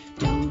on.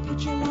 Don't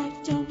put your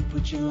life, don't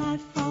put your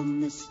life on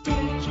the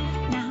stage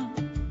now.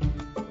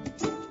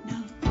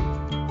 No.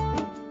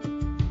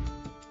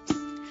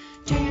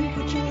 Don't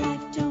put your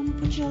life, don't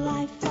put your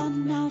life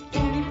on now.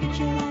 Don't put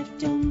your life,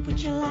 don't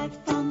put your life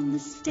on the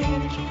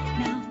stage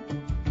now.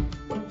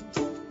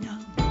 No.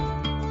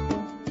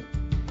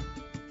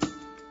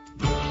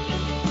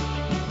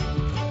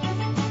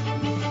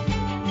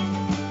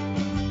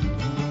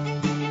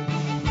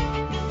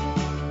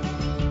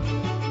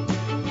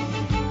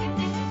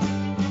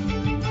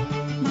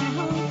 My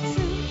whole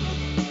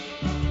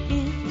truth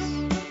is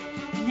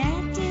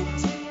netted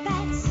to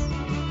bets,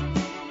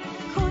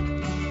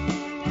 cooked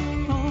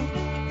for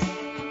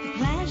the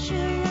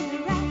pleasure of the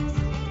rest.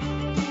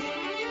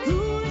 Who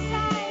was I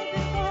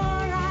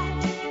before I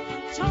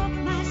talk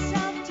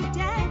myself to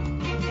death?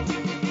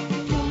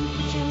 Don't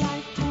put your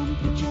life, don't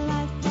put your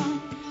life on.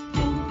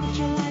 Don't put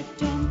your life,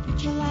 don't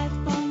put your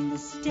life on the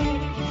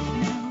stage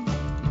now.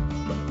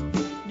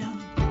 No.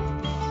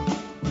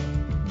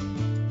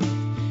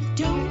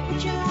 Don't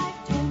put your life,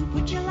 don't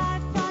put your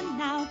life on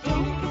now.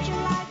 Don't put your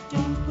life,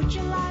 don't put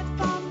your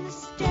life on the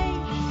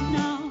stage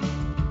now.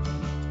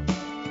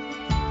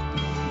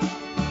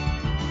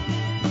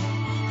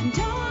 And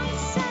don't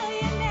sell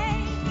your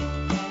name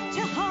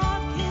to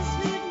hawkers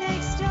who'd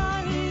make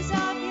stories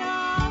of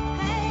your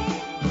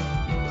pain.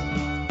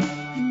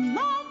 And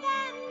more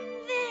than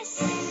this,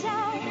 so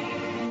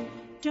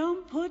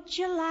don't put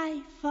your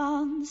life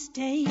on the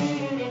stage.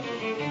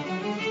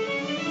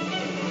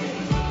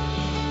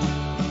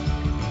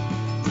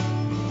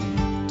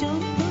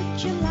 Don't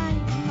put your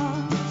life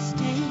on the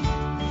stage.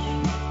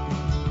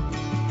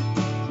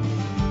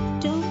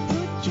 Don't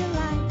put your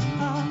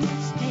life on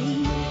the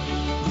stage.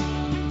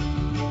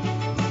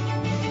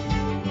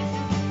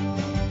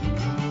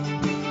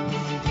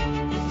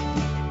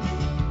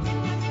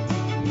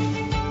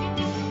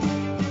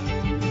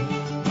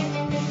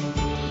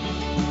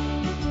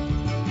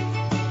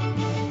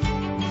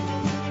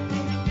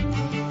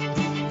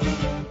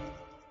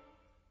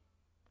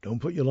 Don't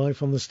Put Your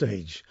Life on the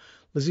Stage.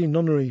 Lizzie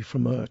Nunnery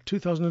from her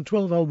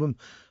 2012 album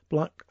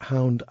Black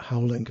Hound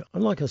Howling.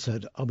 And like I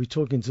said, I'll be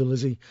talking to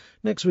Lizzie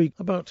next week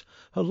about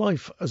her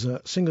life as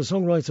a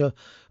singer-songwriter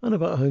and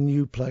about her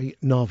new play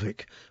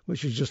Narvik,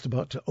 which is just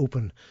about to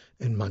open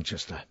in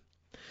Manchester.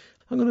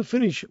 I'm going to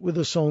finish with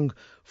a song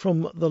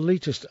from the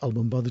latest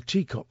album by the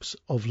Teacups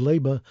of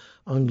Labour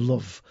and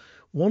Love.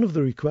 One of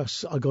the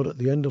requests I got at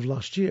the end of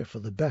last year for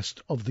the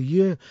best of the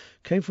year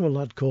came from a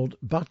lad called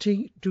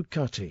Batty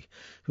Ducati,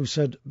 who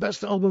said,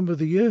 best album of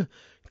the year,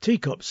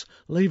 Teacups,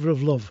 Labour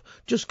of Love,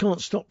 just can't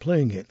stop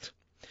playing it.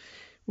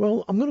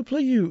 Well, I'm going to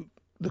play you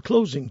the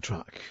closing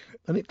track,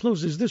 and it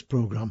closes this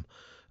programme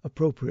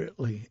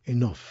appropriately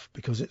enough,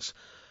 because it's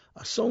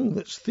a song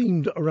that's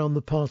themed around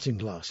the parting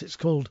glass. It's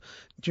called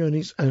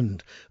Journey's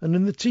End, and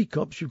in the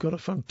Teacups you've got a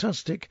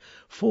fantastic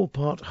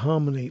 4-part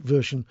harmony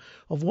version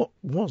of what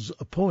was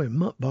a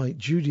poem by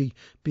Judy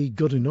B.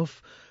 Goodenough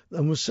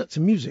and was set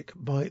to music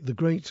by the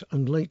great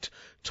and late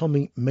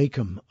Tommy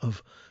Makem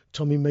of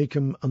Tommy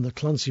Makem and the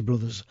Clancy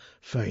Brothers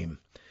fame.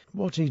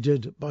 What he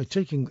did by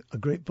taking a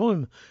great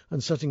poem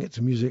and setting it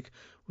to music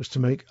was to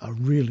make a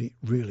really,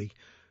 really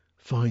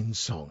fine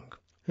song.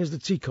 Here's the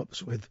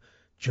Teacups with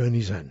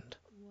Journey's End.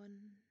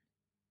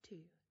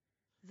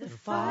 The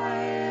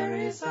fire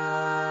is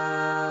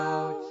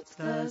out,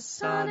 the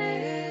sun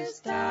is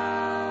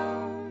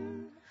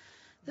down,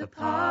 the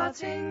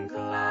parting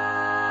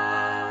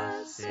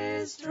glass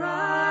is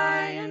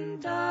dry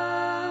and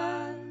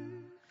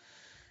done,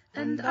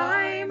 and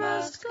I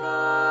must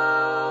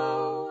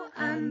go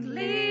and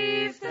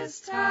leave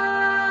this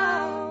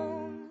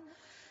town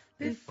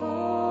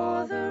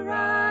before the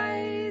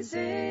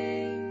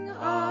rising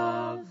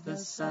of the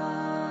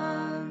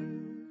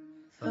sun.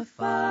 For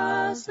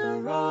far's the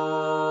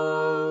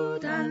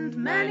road and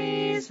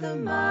many's the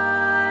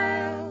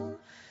mile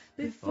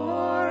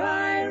before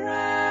I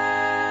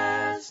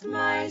rest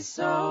my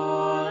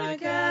soul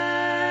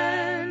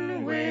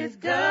again with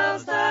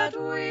girls that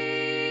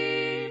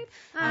weep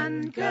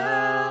and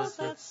girls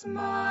that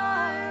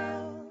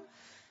smile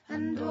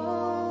and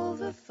all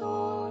the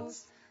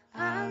thoughts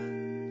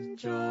and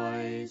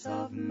joys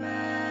of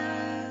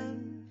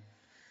men.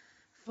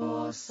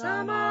 For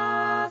some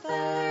are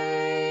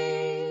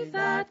they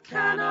that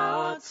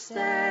cannot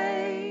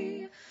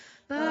stay,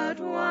 but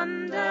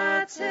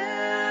wander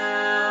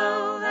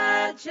till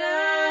their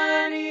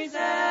journey's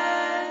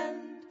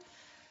end.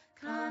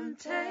 Can't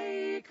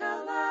take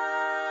a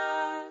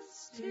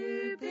lass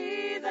to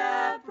be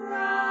their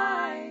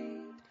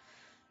bride,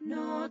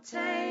 nor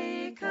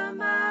take a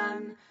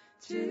man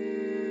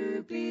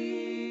to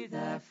be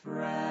their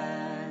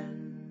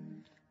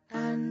friend.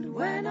 And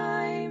when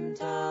I'm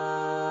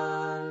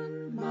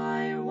done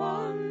my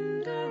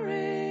wandering,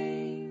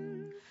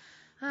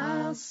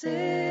 I'll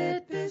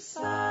sit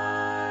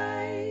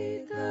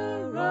beside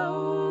the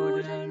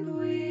road and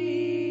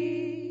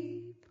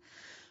weep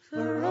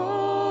for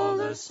all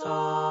the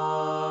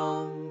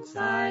songs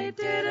I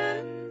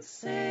didn't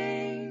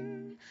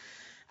sing,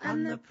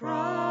 and the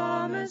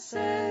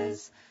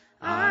promises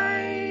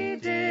I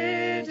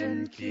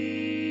didn't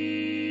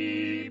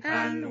keep.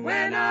 And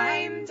when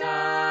I'm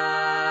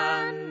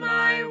done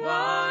my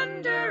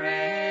wandering,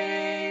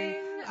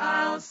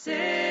 I'll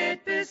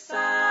sit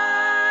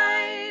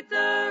beside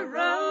the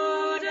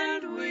road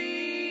and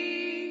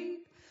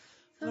weep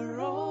for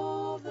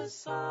all the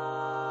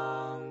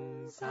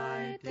songs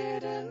I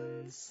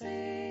didn't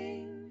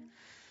sing,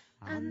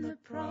 and the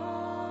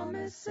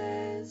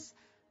promises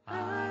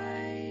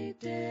I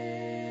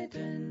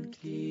didn't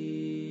keep.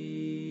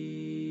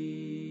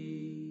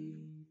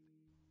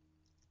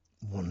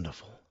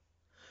 Wonderful.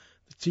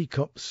 The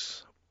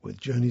Teacups with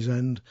Journey's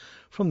End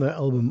from their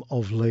album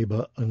Of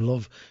Labour and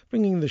Love,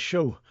 bringing the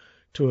show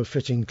to a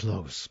fitting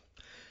close.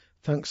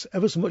 Thanks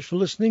ever so much for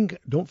listening.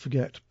 Don't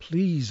forget,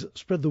 please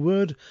spread the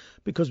word,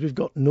 because we've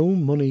got no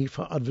money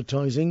for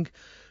advertising,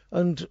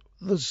 and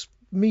there's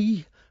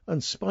me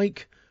and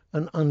Spike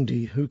and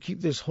Andy who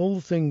keep this whole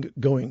thing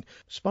going.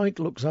 Spike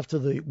looks after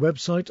the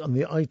website and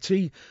the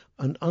IT,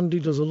 and Andy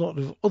does a lot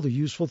of other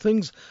useful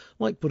things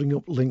like putting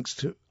up links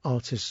to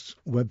artists'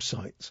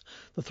 websites.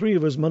 The three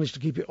of us manage to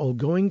keep it all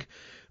going,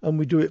 and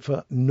we do it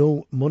for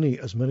no money,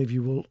 as many of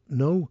you will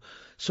know.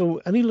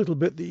 So any little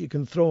bit that you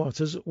can throw at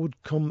us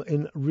would come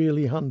in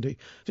really handy.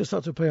 Just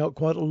had to pay out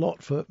quite a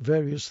lot for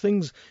various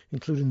things,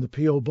 including the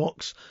PO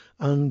box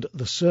and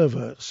the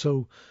server,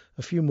 so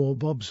a few more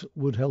bobs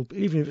would help,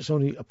 even if it's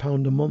only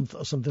 £1 a month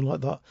or something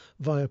like that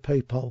via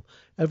PayPal.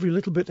 Every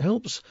little bit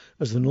helps,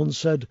 as the nun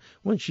said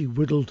when she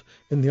whittled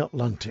in the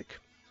Atlantic.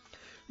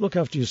 Look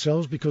after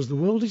yourselves, because the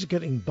world is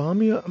getting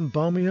balmier and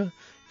balmier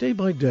day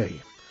by day.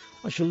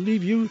 I shall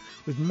leave you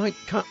with Mike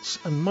Katz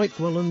and Mike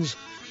Wellens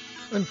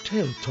and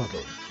Tail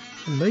Toddle,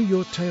 and may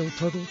your tail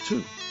toddle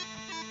too.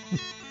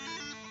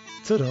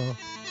 Ta-da.